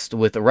west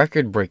with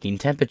record-breaking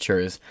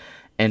temperatures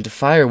and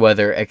fire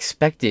weather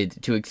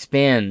expected to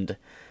expand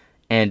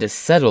and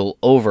settle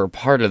over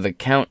part of the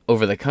county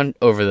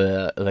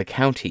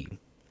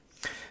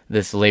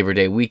this Labor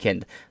Day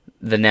weekend,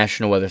 the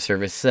National Weather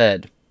Service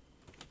said.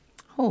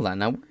 Hold on,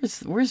 now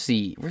where's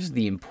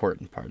the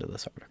important part of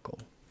this article?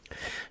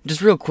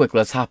 Just real quick,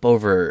 let's hop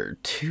over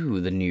to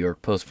the New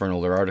York Post for an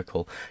older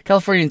article.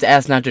 Californians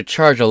asked not to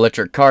charge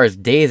electric cars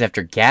days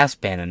after gas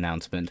ban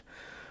announcement.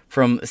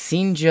 From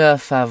Sinja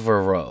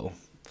Favreau,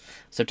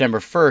 September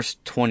 1st,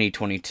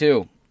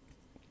 2022.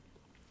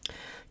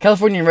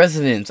 California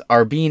residents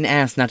are being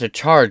asked not to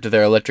charge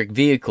their electric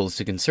vehicles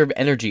to conserve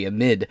energy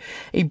amid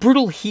a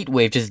brutal heat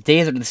wave just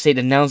days after the state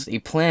announced a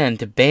plan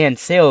to ban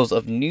sales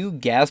of new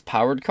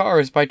gas-powered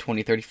cars by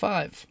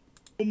 2035.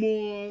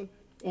 More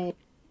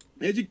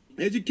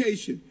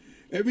education.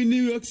 Every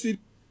New York City.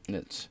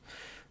 Let's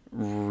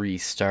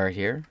restart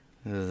here.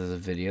 This is a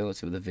video. Let's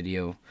see what the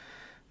video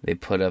they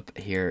put up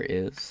here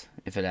is.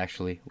 If it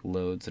actually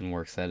loads and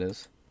works, that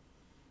is.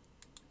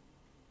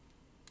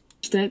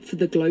 Step for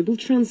the global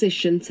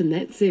transition to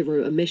net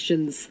zero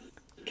emissions.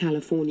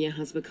 California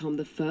has become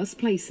the first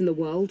place in the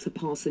world to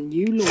pass a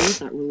new law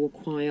that will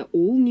require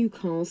all new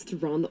cars to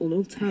run on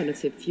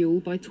alternative fuel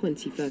by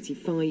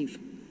 2035.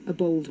 A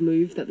bold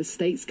move that the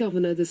state's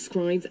governor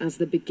described as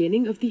the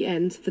beginning of the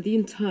end for the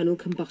internal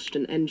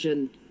combustion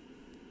engine.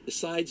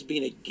 Besides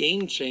being a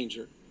game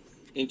changer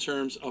in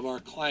terms of our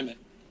climate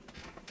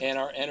and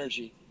our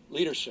energy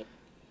leadership,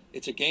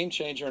 it's a game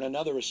changer in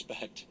another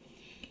respect,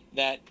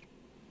 that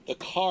the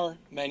car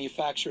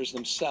manufacturers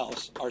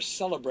themselves are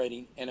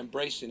celebrating and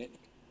embracing it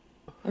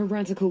A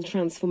radical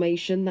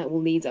transformation that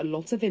will need a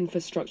lot of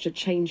infrastructure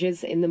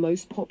changes in the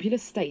most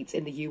populous state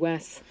in the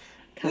US.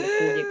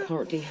 California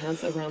currently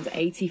has around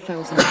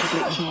 80,000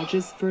 public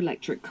chargers for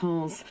electric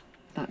cars.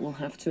 That will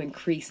have to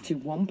increase to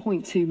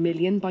 1.2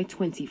 million by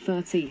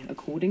 2030,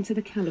 according to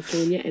the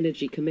California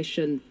Energy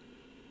Commission.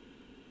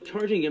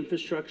 Charging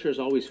infrastructure is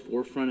always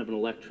forefront of an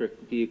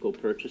electric vehicle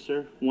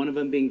purchaser, one of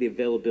them being the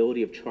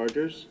availability of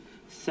chargers.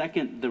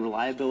 Second, the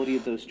reliability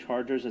of those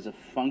chargers as a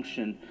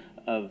function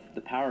of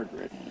the power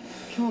grid.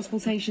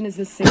 Transportation is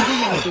the single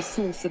largest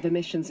source of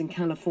emissions in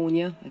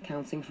California,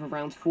 accounting for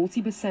around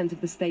 40%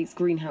 of the state's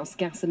greenhouse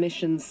gas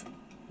emissions.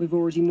 With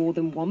already more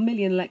than 1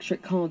 million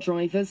electric car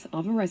drivers,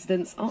 other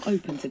residents are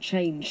open to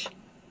change.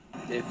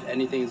 If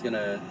anything is going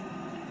to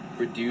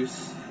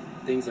reduce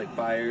things like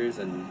fires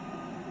and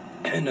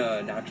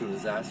natural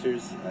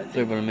disasters, I think.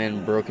 Talk about a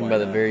man broken by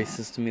the very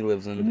system he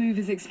lives The in. move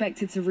is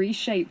expected to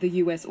reshape the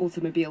US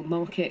automobile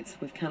market,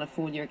 with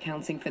California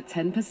accounting for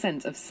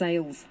 10% of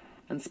sales,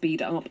 and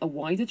speed up a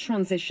wider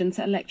transition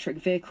to electric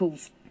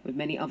vehicles, with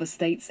many other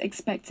states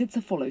expected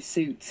to follow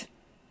suit.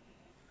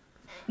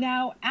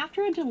 Now,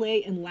 after a delay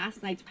in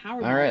last night's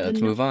Powerball... All right,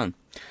 let's move on.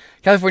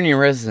 California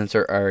residents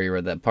are... I already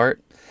read that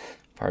part.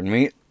 Pardon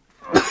me.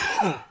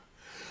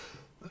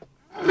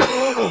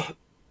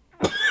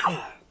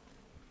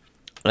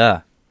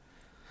 I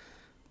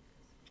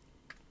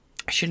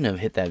shouldn't have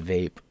hit that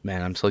vape,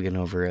 man. I'm still getting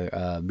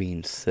over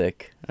being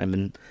sick. I've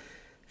been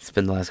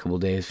spent the last couple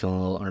of days feeling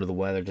a little under the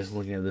weather, just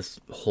looking at this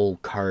whole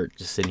cart,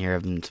 just sitting here.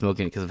 I've been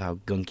smoking it because of how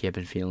gunky I've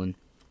been feeling.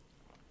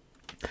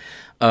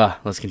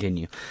 Let's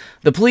continue.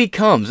 The plea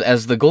comes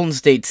as the Golden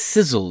State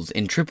sizzles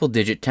in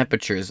triple-digit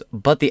temperatures,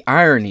 but the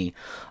irony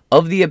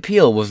of the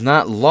appeal was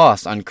not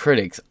lost on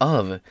critics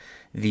of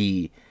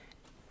the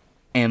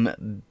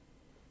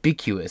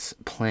ambiguous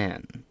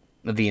plan.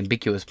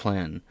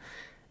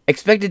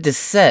 Expected to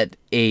set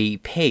a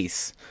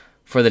pace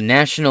for the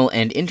national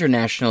and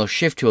international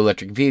shift to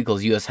electric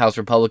vehicles, U.S. House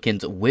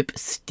Republicans Whip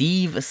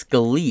Steve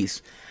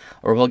Scalise,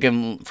 a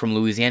Republican from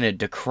Louisiana,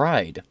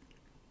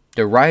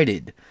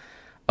 derided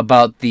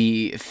about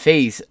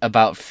face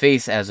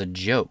as a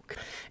joke.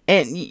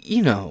 And,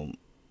 you know,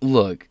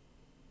 look,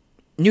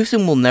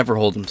 Newsom will never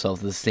hold himself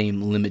to the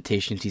same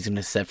limitations he's going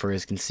to set for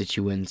his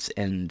constituents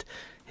and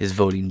his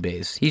voting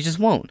base. He just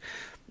won't.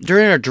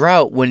 During a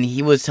drought, when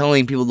he was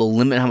telling people to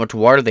limit how much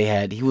water they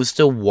had, he was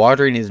still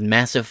watering his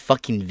massive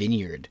fucking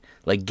vineyard.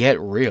 Like, get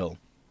real.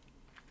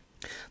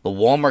 The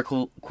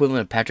Walmart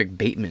equivalent of Patrick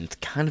Bateman. It's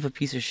kind of a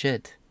piece of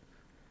shit.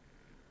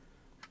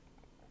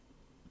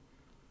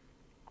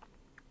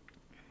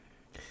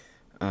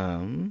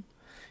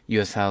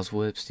 U.S. House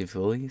Whip Steve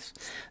Scalise.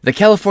 The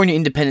California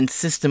Independent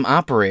System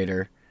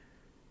Operator,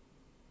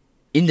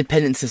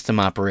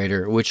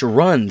 which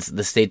runs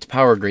the state's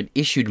power grid,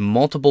 issued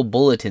multiple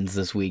bulletins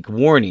this week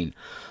warning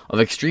of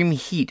extreme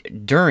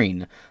heat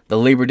during the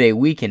Labor Day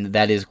weekend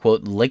that is,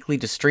 quote, likely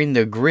to strain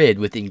the grid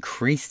with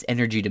increased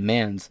energy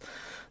demands.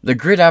 The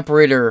grid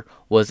operator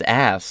was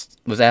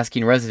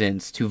asking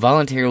residents to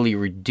voluntarily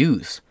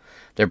reduce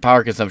their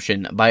power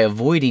consumption by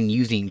avoiding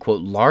using,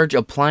 quote, large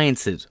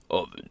appliances,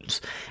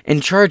 ovens,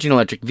 and charging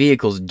electric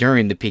vehicles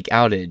during the peak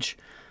outage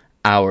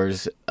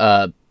hours,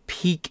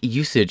 peak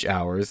usage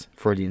hours,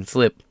 Freudian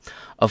slip,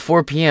 of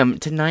 4 p.m.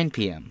 to 9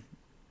 p.m.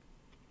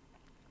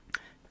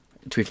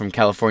 A tweet from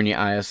California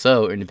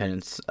ISO,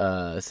 Independent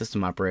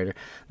System Operator.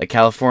 The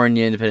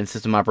California Independent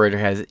System Operator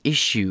has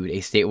issued a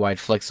statewide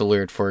flex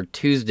alert for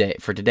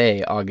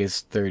today,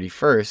 August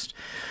 31st,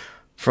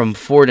 from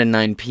 4 to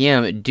 9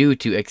 p.m. due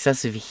to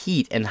excessive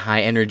heat and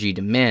high energy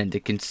demand.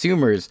 The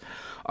consumers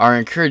are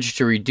encouraged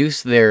to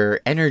reduce their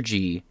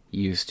energy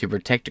use to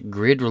protect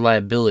grid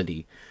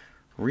reliability.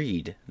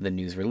 Read the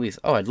news release.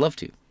 Oh, I'd love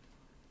to.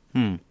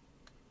 Oh,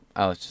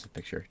 it's just a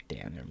picture.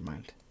 Damn, never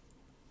mind.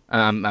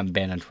 I'm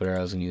banned on Twitter.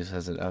 I was going to use it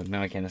as a... Oh,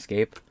 now I can't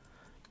escape?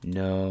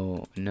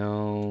 No.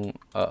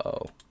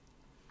 Uh-oh.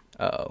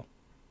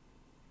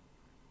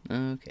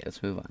 Okay,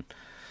 let's move on.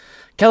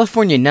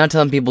 California now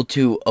telling people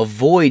to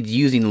avoid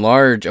using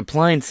large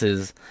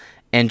appliances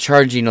and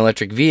charging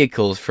electric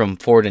vehicles from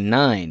 4 to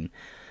 9.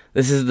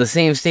 This is the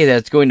same state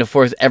that's going to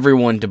force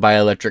everyone to buy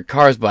electric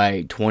cars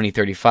by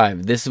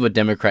 2035. This is what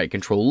Democratic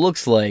control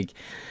looks like,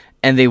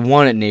 and they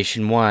want it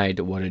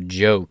nationwide. What a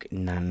joke.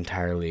 Not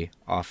entirely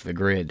off the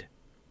grid.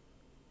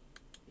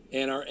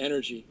 And our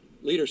energy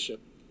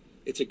leadership.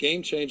 It's a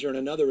game changer in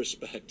another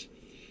respect,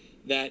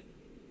 that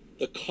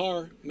the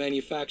car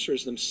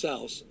manufacturers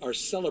themselves are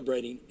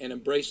celebrating and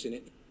embracing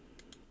it.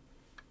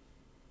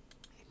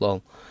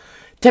 Lol.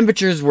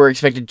 Temperatures were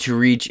expected to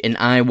reach an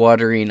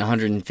eye-watering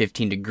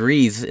 115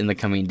 degrees in the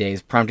coming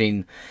days,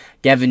 prompting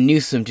Gavin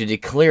Newsom to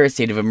declare a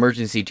state of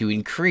emergency to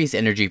increase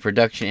energy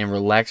production and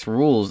relax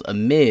rules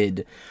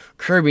amid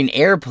curbing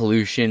air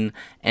pollution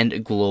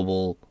and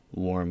global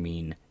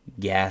warming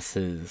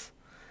gases.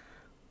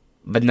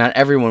 But not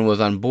everyone was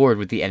on board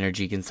with the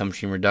energy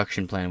consumption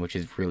reduction plan, which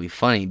is really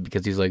funny,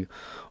 because he's like,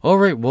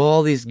 alright, well,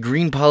 all these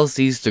green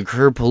policies to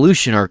curb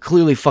pollution are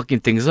clearly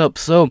fucking things up,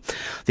 so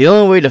the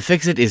only way to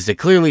fix it is to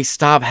clearly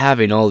stop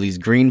having all these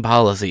green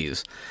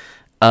policies.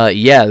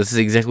 Yeah, this is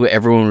exactly what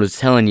everyone was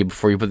telling you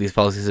before you put these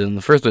policies in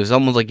the first place. It's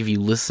almost like if you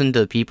listened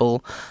to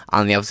people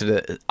on the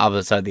opposite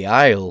side of the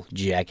aisle,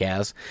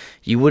 jackass,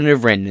 you wouldn't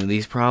have ran into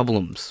these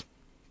problems.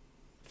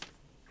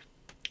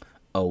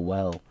 Oh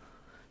well.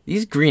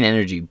 These green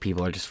energy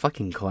people are just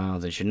fucking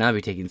clowns and should not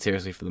be taken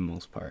seriously for the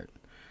most part.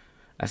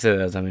 I say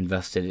that as I'm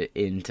invested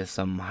into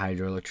some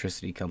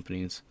hydroelectricity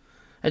companies.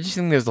 I just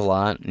think there's a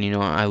lot.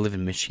 I live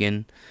in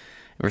Michigan.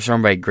 We're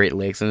surrounded by Great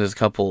Lakes, and there's a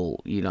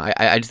couple,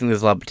 I just think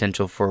there's a lot of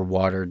potential for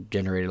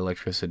water-generated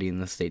electricity in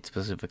the state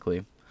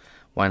specifically.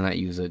 Why not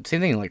use it?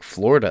 Same thing like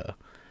Florida.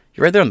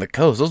 You're right there on the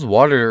coast. Those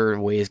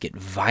waterways get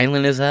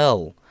violent as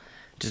hell.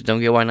 Just don't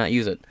get why not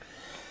use it.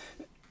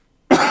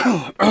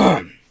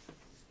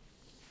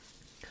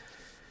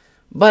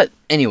 But,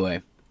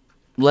 anyway,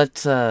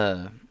 let's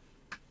hop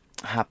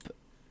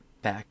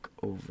back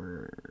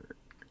over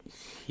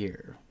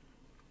here.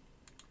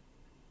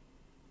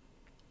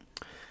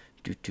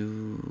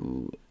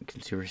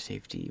 Consumer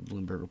Safety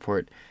Bloomberg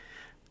Report.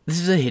 This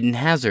is a hidden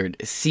hazard.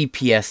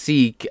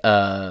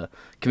 CPSC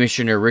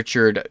Commissioner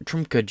Richard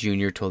Trumka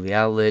Jr. told the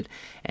outlet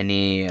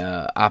any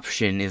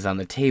option is on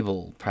the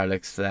table.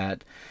 Products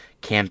that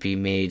can't be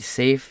made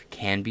safe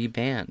can be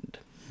banned.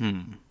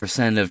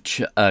 Percent of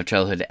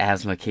childhood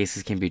asthma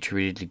cases can be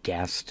attributed to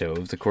gas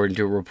stoves, according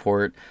to a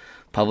report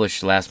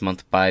published last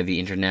month by the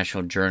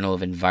International Journal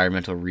of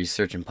Environmental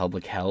Research and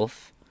Public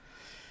Health.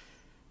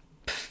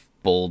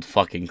 Bold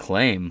fucking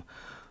claim.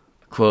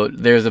 Quote,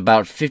 there's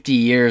about 50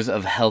 years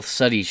of health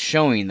studies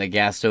showing that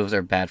gas stoves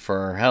are bad for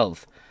our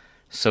health.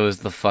 So is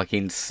the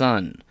fucking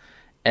sun.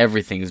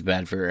 Everything is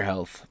bad for your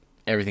health.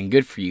 Everything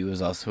good for you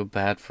is also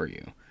bad for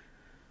you.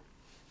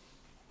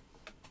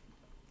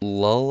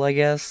 Lol, I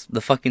guess?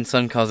 The fucking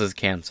sun causes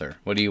cancer.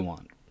 What do you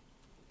want?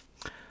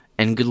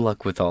 And good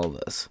luck with all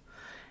this.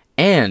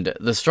 And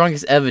the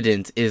strongest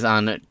evidence is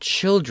on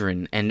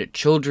children and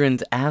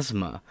children's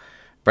asthma.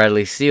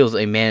 Bradley Seals,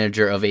 a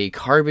manager of a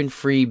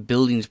carbon-free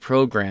buildings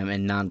program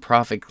and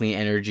nonprofit clean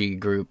energy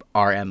group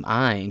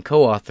RMI and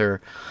co-author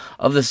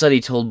of the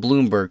study, told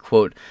Bloomberg,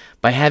 quote,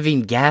 by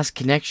having gas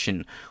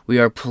connection, we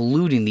are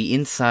polluting the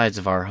insides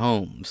of our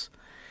homes.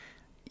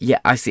 Yeah,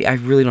 I see. I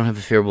really don't have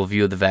a favorable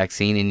view of the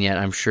vaccine, and yet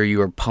I'm sure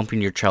you are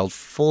pumping your child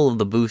full of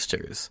the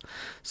boosters.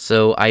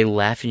 So I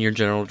laugh in your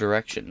general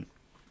direction.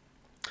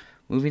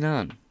 Moving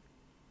on.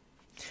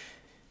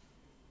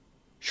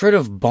 Short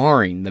of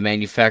barring the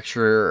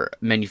manufacture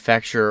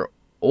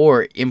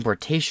or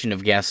importation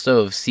of gas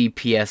stoves,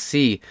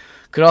 CPSC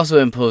could also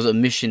impose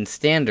emission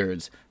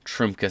standards,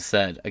 Trumka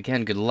said.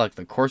 Again, good luck.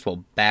 The course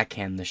will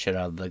backhand the shit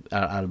out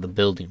of the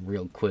building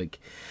real quick.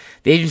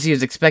 The agency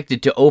is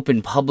expected to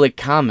open public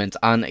comments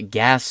on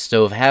gas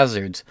stove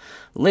hazards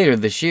later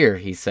this year,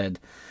 he said.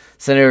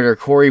 Senator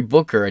Cory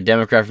Booker, a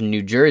Democrat from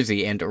New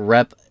Jersey, and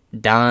Rep.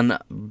 Don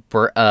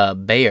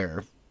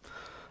Bayer,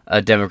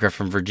 a Democrat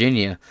from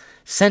Virginia,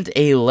 sent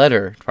a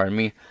letter,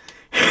 to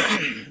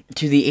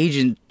the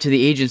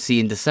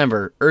agency in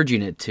December,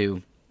 urging it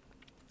to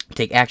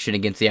take action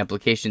against the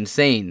application,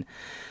 saying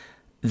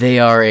they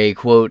are a,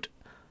 quote,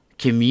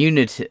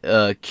 cumulative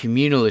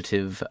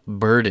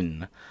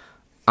burden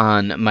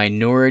on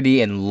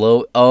minority and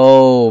low...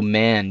 Oh,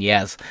 man,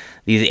 yes.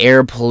 These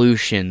air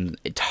pollution,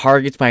 it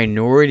targets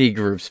minority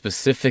groups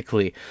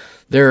specifically.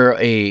 They're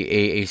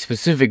a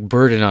specific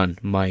burden on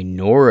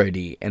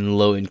minority and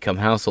low-income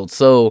households.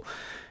 So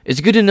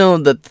it's good to know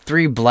that the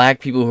 3 black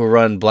people who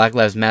run Black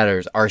Lives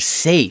Matter are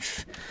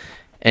safe.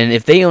 And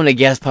if they own a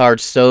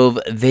gas-powered stove,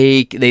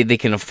 they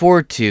can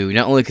afford to,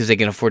 not only because they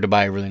can afford to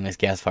buy a really nice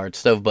gas-powered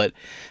stove, but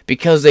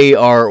because they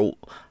are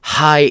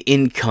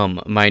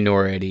high-income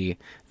minority,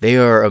 they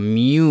are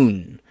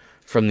immune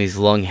from these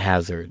lung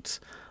hazards.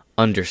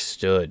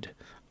 Understood.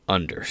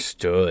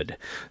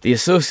 The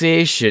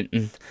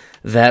association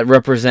that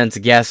represents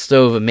gas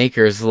stove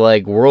makers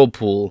like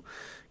Whirlpool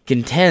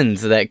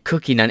contends that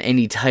cooking on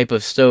any type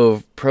of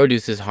stove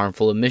produces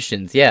harmful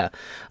emissions. Yeah,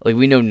 like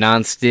we know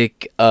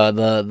nonstick,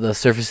 the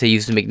surface they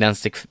use to make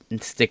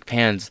nonstick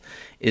pans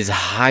is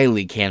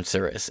highly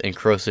cancerous and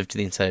corrosive to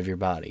the inside of your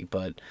body,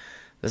 but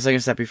that's not going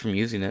to stop you from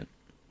using it.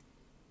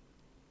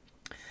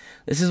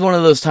 This is one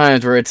of those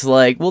times where it's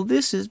like, well,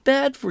 this is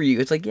bad for you.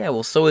 It's like, yeah,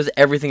 well, so is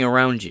everything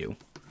around you.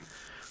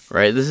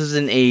 Right? This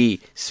isn't a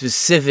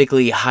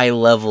specifically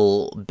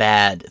high-level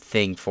bad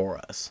thing for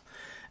us.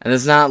 And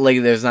there's not like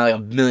a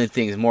million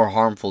things more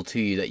harmful to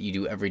you that you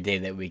do every day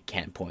that we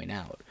can't point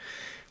out.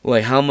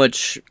 Like, how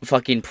much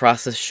fucking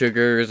processed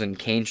sugars and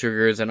cane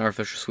sugars and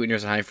artificial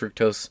sweeteners and high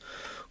fructose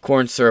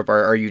corn syrup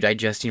are you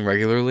digesting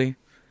regularly?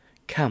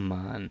 Come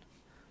on.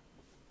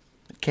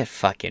 Get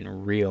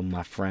fucking real,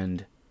 my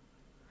friend.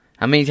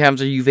 How many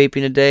times are you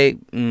vaping a day?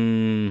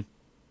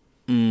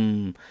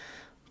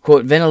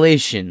 Quote,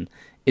 ventilation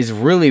is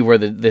really where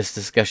this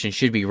discussion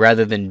should be,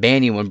 rather than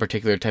banning one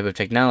particular type of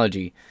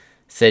technology,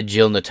 said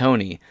Jill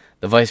Natoni,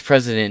 the vice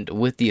president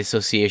with the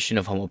Association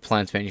of Home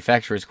Appliance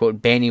Manufacturers.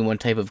 Quote, banning one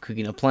type of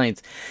cooking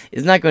appliance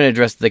is not going to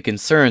address the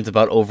concerns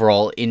about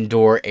overall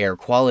indoor air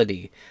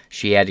quality.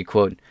 She added,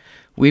 quote,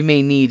 we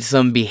may need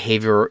some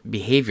behavior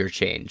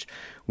change.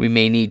 We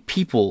may need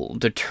people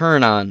to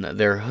turn on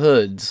their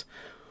hoods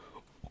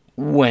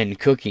when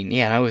cooking.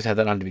 Yeah, and I always had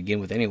that on to begin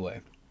with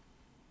anyway.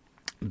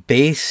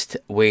 Based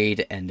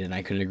Wade Endon.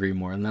 I couldn't agree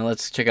more. Now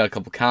let's check out a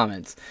couple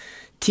comments.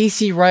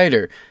 TC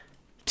Ryder.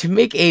 To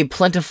make a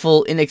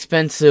plentiful,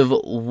 inexpensive,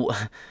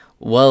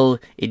 well,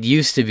 it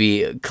used to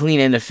be, clean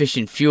and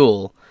efficient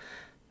fuel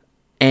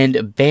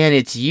and ban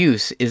its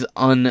use is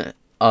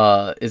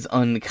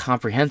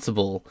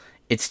incomprehensible.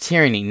 It's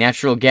tyranny.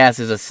 Natural gas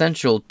is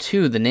essential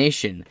to the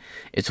nation.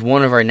 It's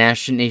one of our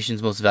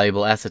nation's most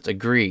valuable assets.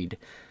 Agreed.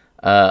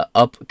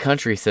 Up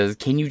Country says,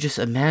 can you just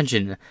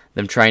imagine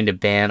them trying to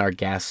ban our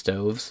gas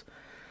stoves?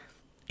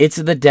 It's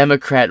the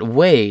Democrat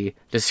way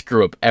to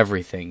screw up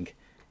everything.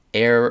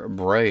 Air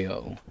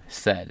Broyo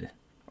said,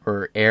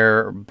 or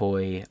Air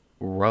Boy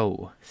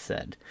Row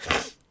said.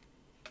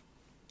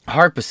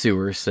 Heart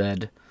Pursuer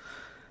said,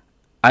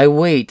 I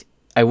waited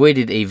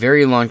a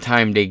very long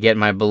time to get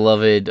my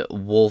beloved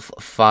Wolf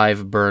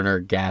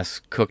 5-burner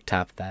gas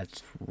cooktop.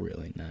 That's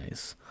really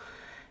nice.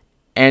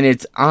 And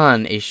it's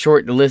on a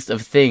short list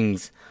of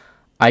things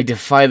I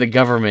defy the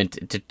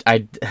government to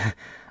I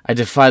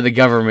defy the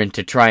government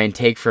to try and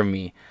take from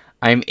me.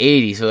 I'm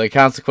 80, so the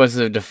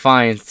consequences of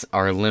defiance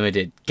are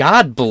limited.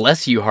 God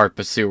bless you, Heart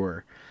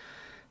Pursuer.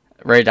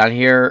 Right down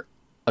here,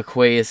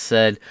 Aquarius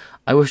said,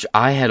 I wish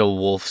I had a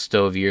Wolf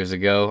stove years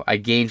ago. I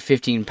gained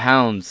 15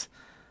 pounds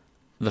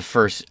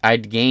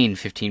I'd gained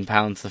 15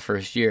 pounds the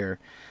first year.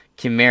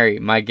 Kim Mary,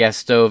 my gas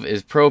stove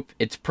is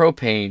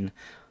propane.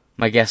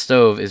 My gas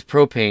stove is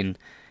propane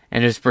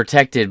and is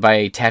protected by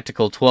a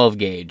tactical 12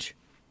 gauge.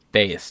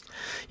 Based.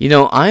 You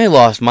know, I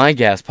lost my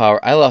gas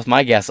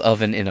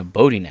oven in a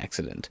boating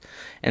accident.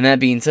 And that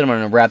being said, I'm going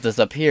to wrap this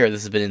up here.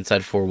 This has been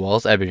Inside Four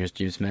Walls. I've been your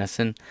James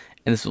Masson,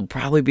 and this will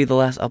probably be the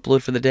last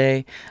upload for the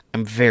day.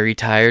 I'm very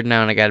tired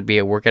now, and I got to be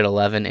at work at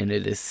 11, and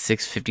it is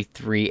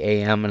 6:53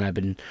 a.m., and I've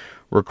been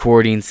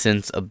recording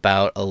since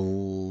about, I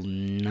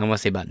want to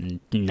say about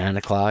 9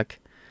 o'clock.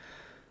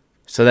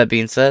 So that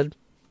being said,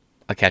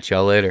 I'll catch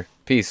y'all later.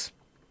 Peace.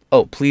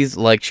 Oh, please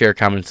like, share,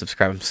 comment, and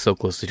subscribe. I'm so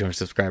close to 200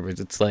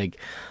 subscribers. It's like,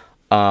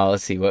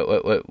 let's see,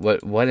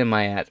 what am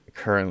I at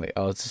currently?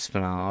 Oh, it's just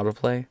been on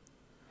autoplay.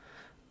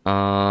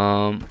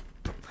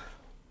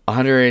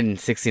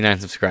 169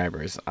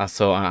 subscribers.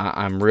 So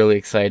I'm really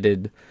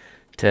excited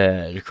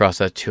to cross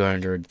that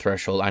 200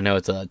 threshold. I know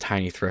it's a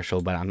tiny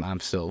threshold, but I'm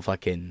still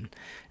fucking,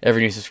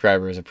 every new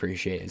subscriber is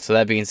appreciated. So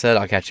that being said,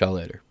 I'll catch y'all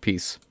later.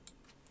 Peace.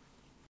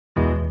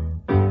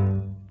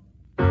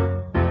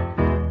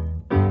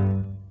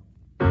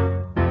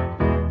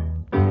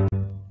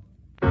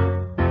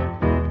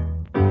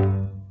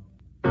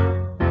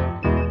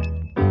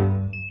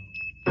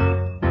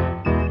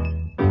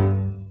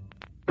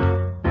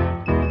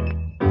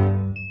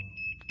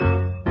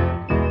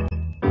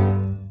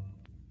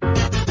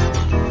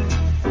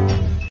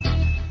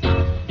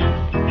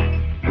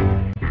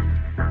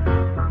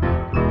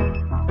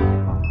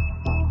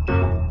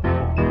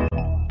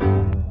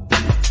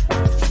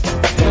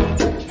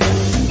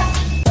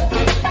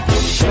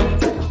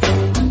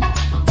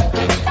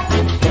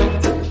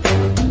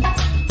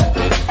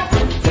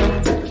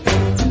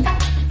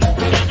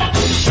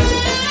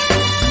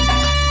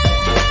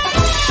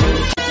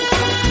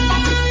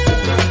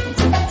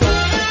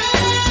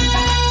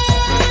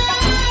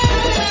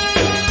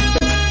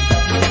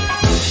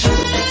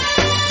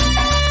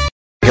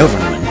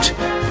 Government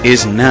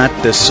is not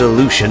the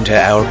solution to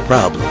our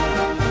problem.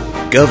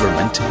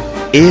 Government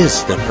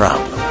is the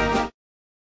problem.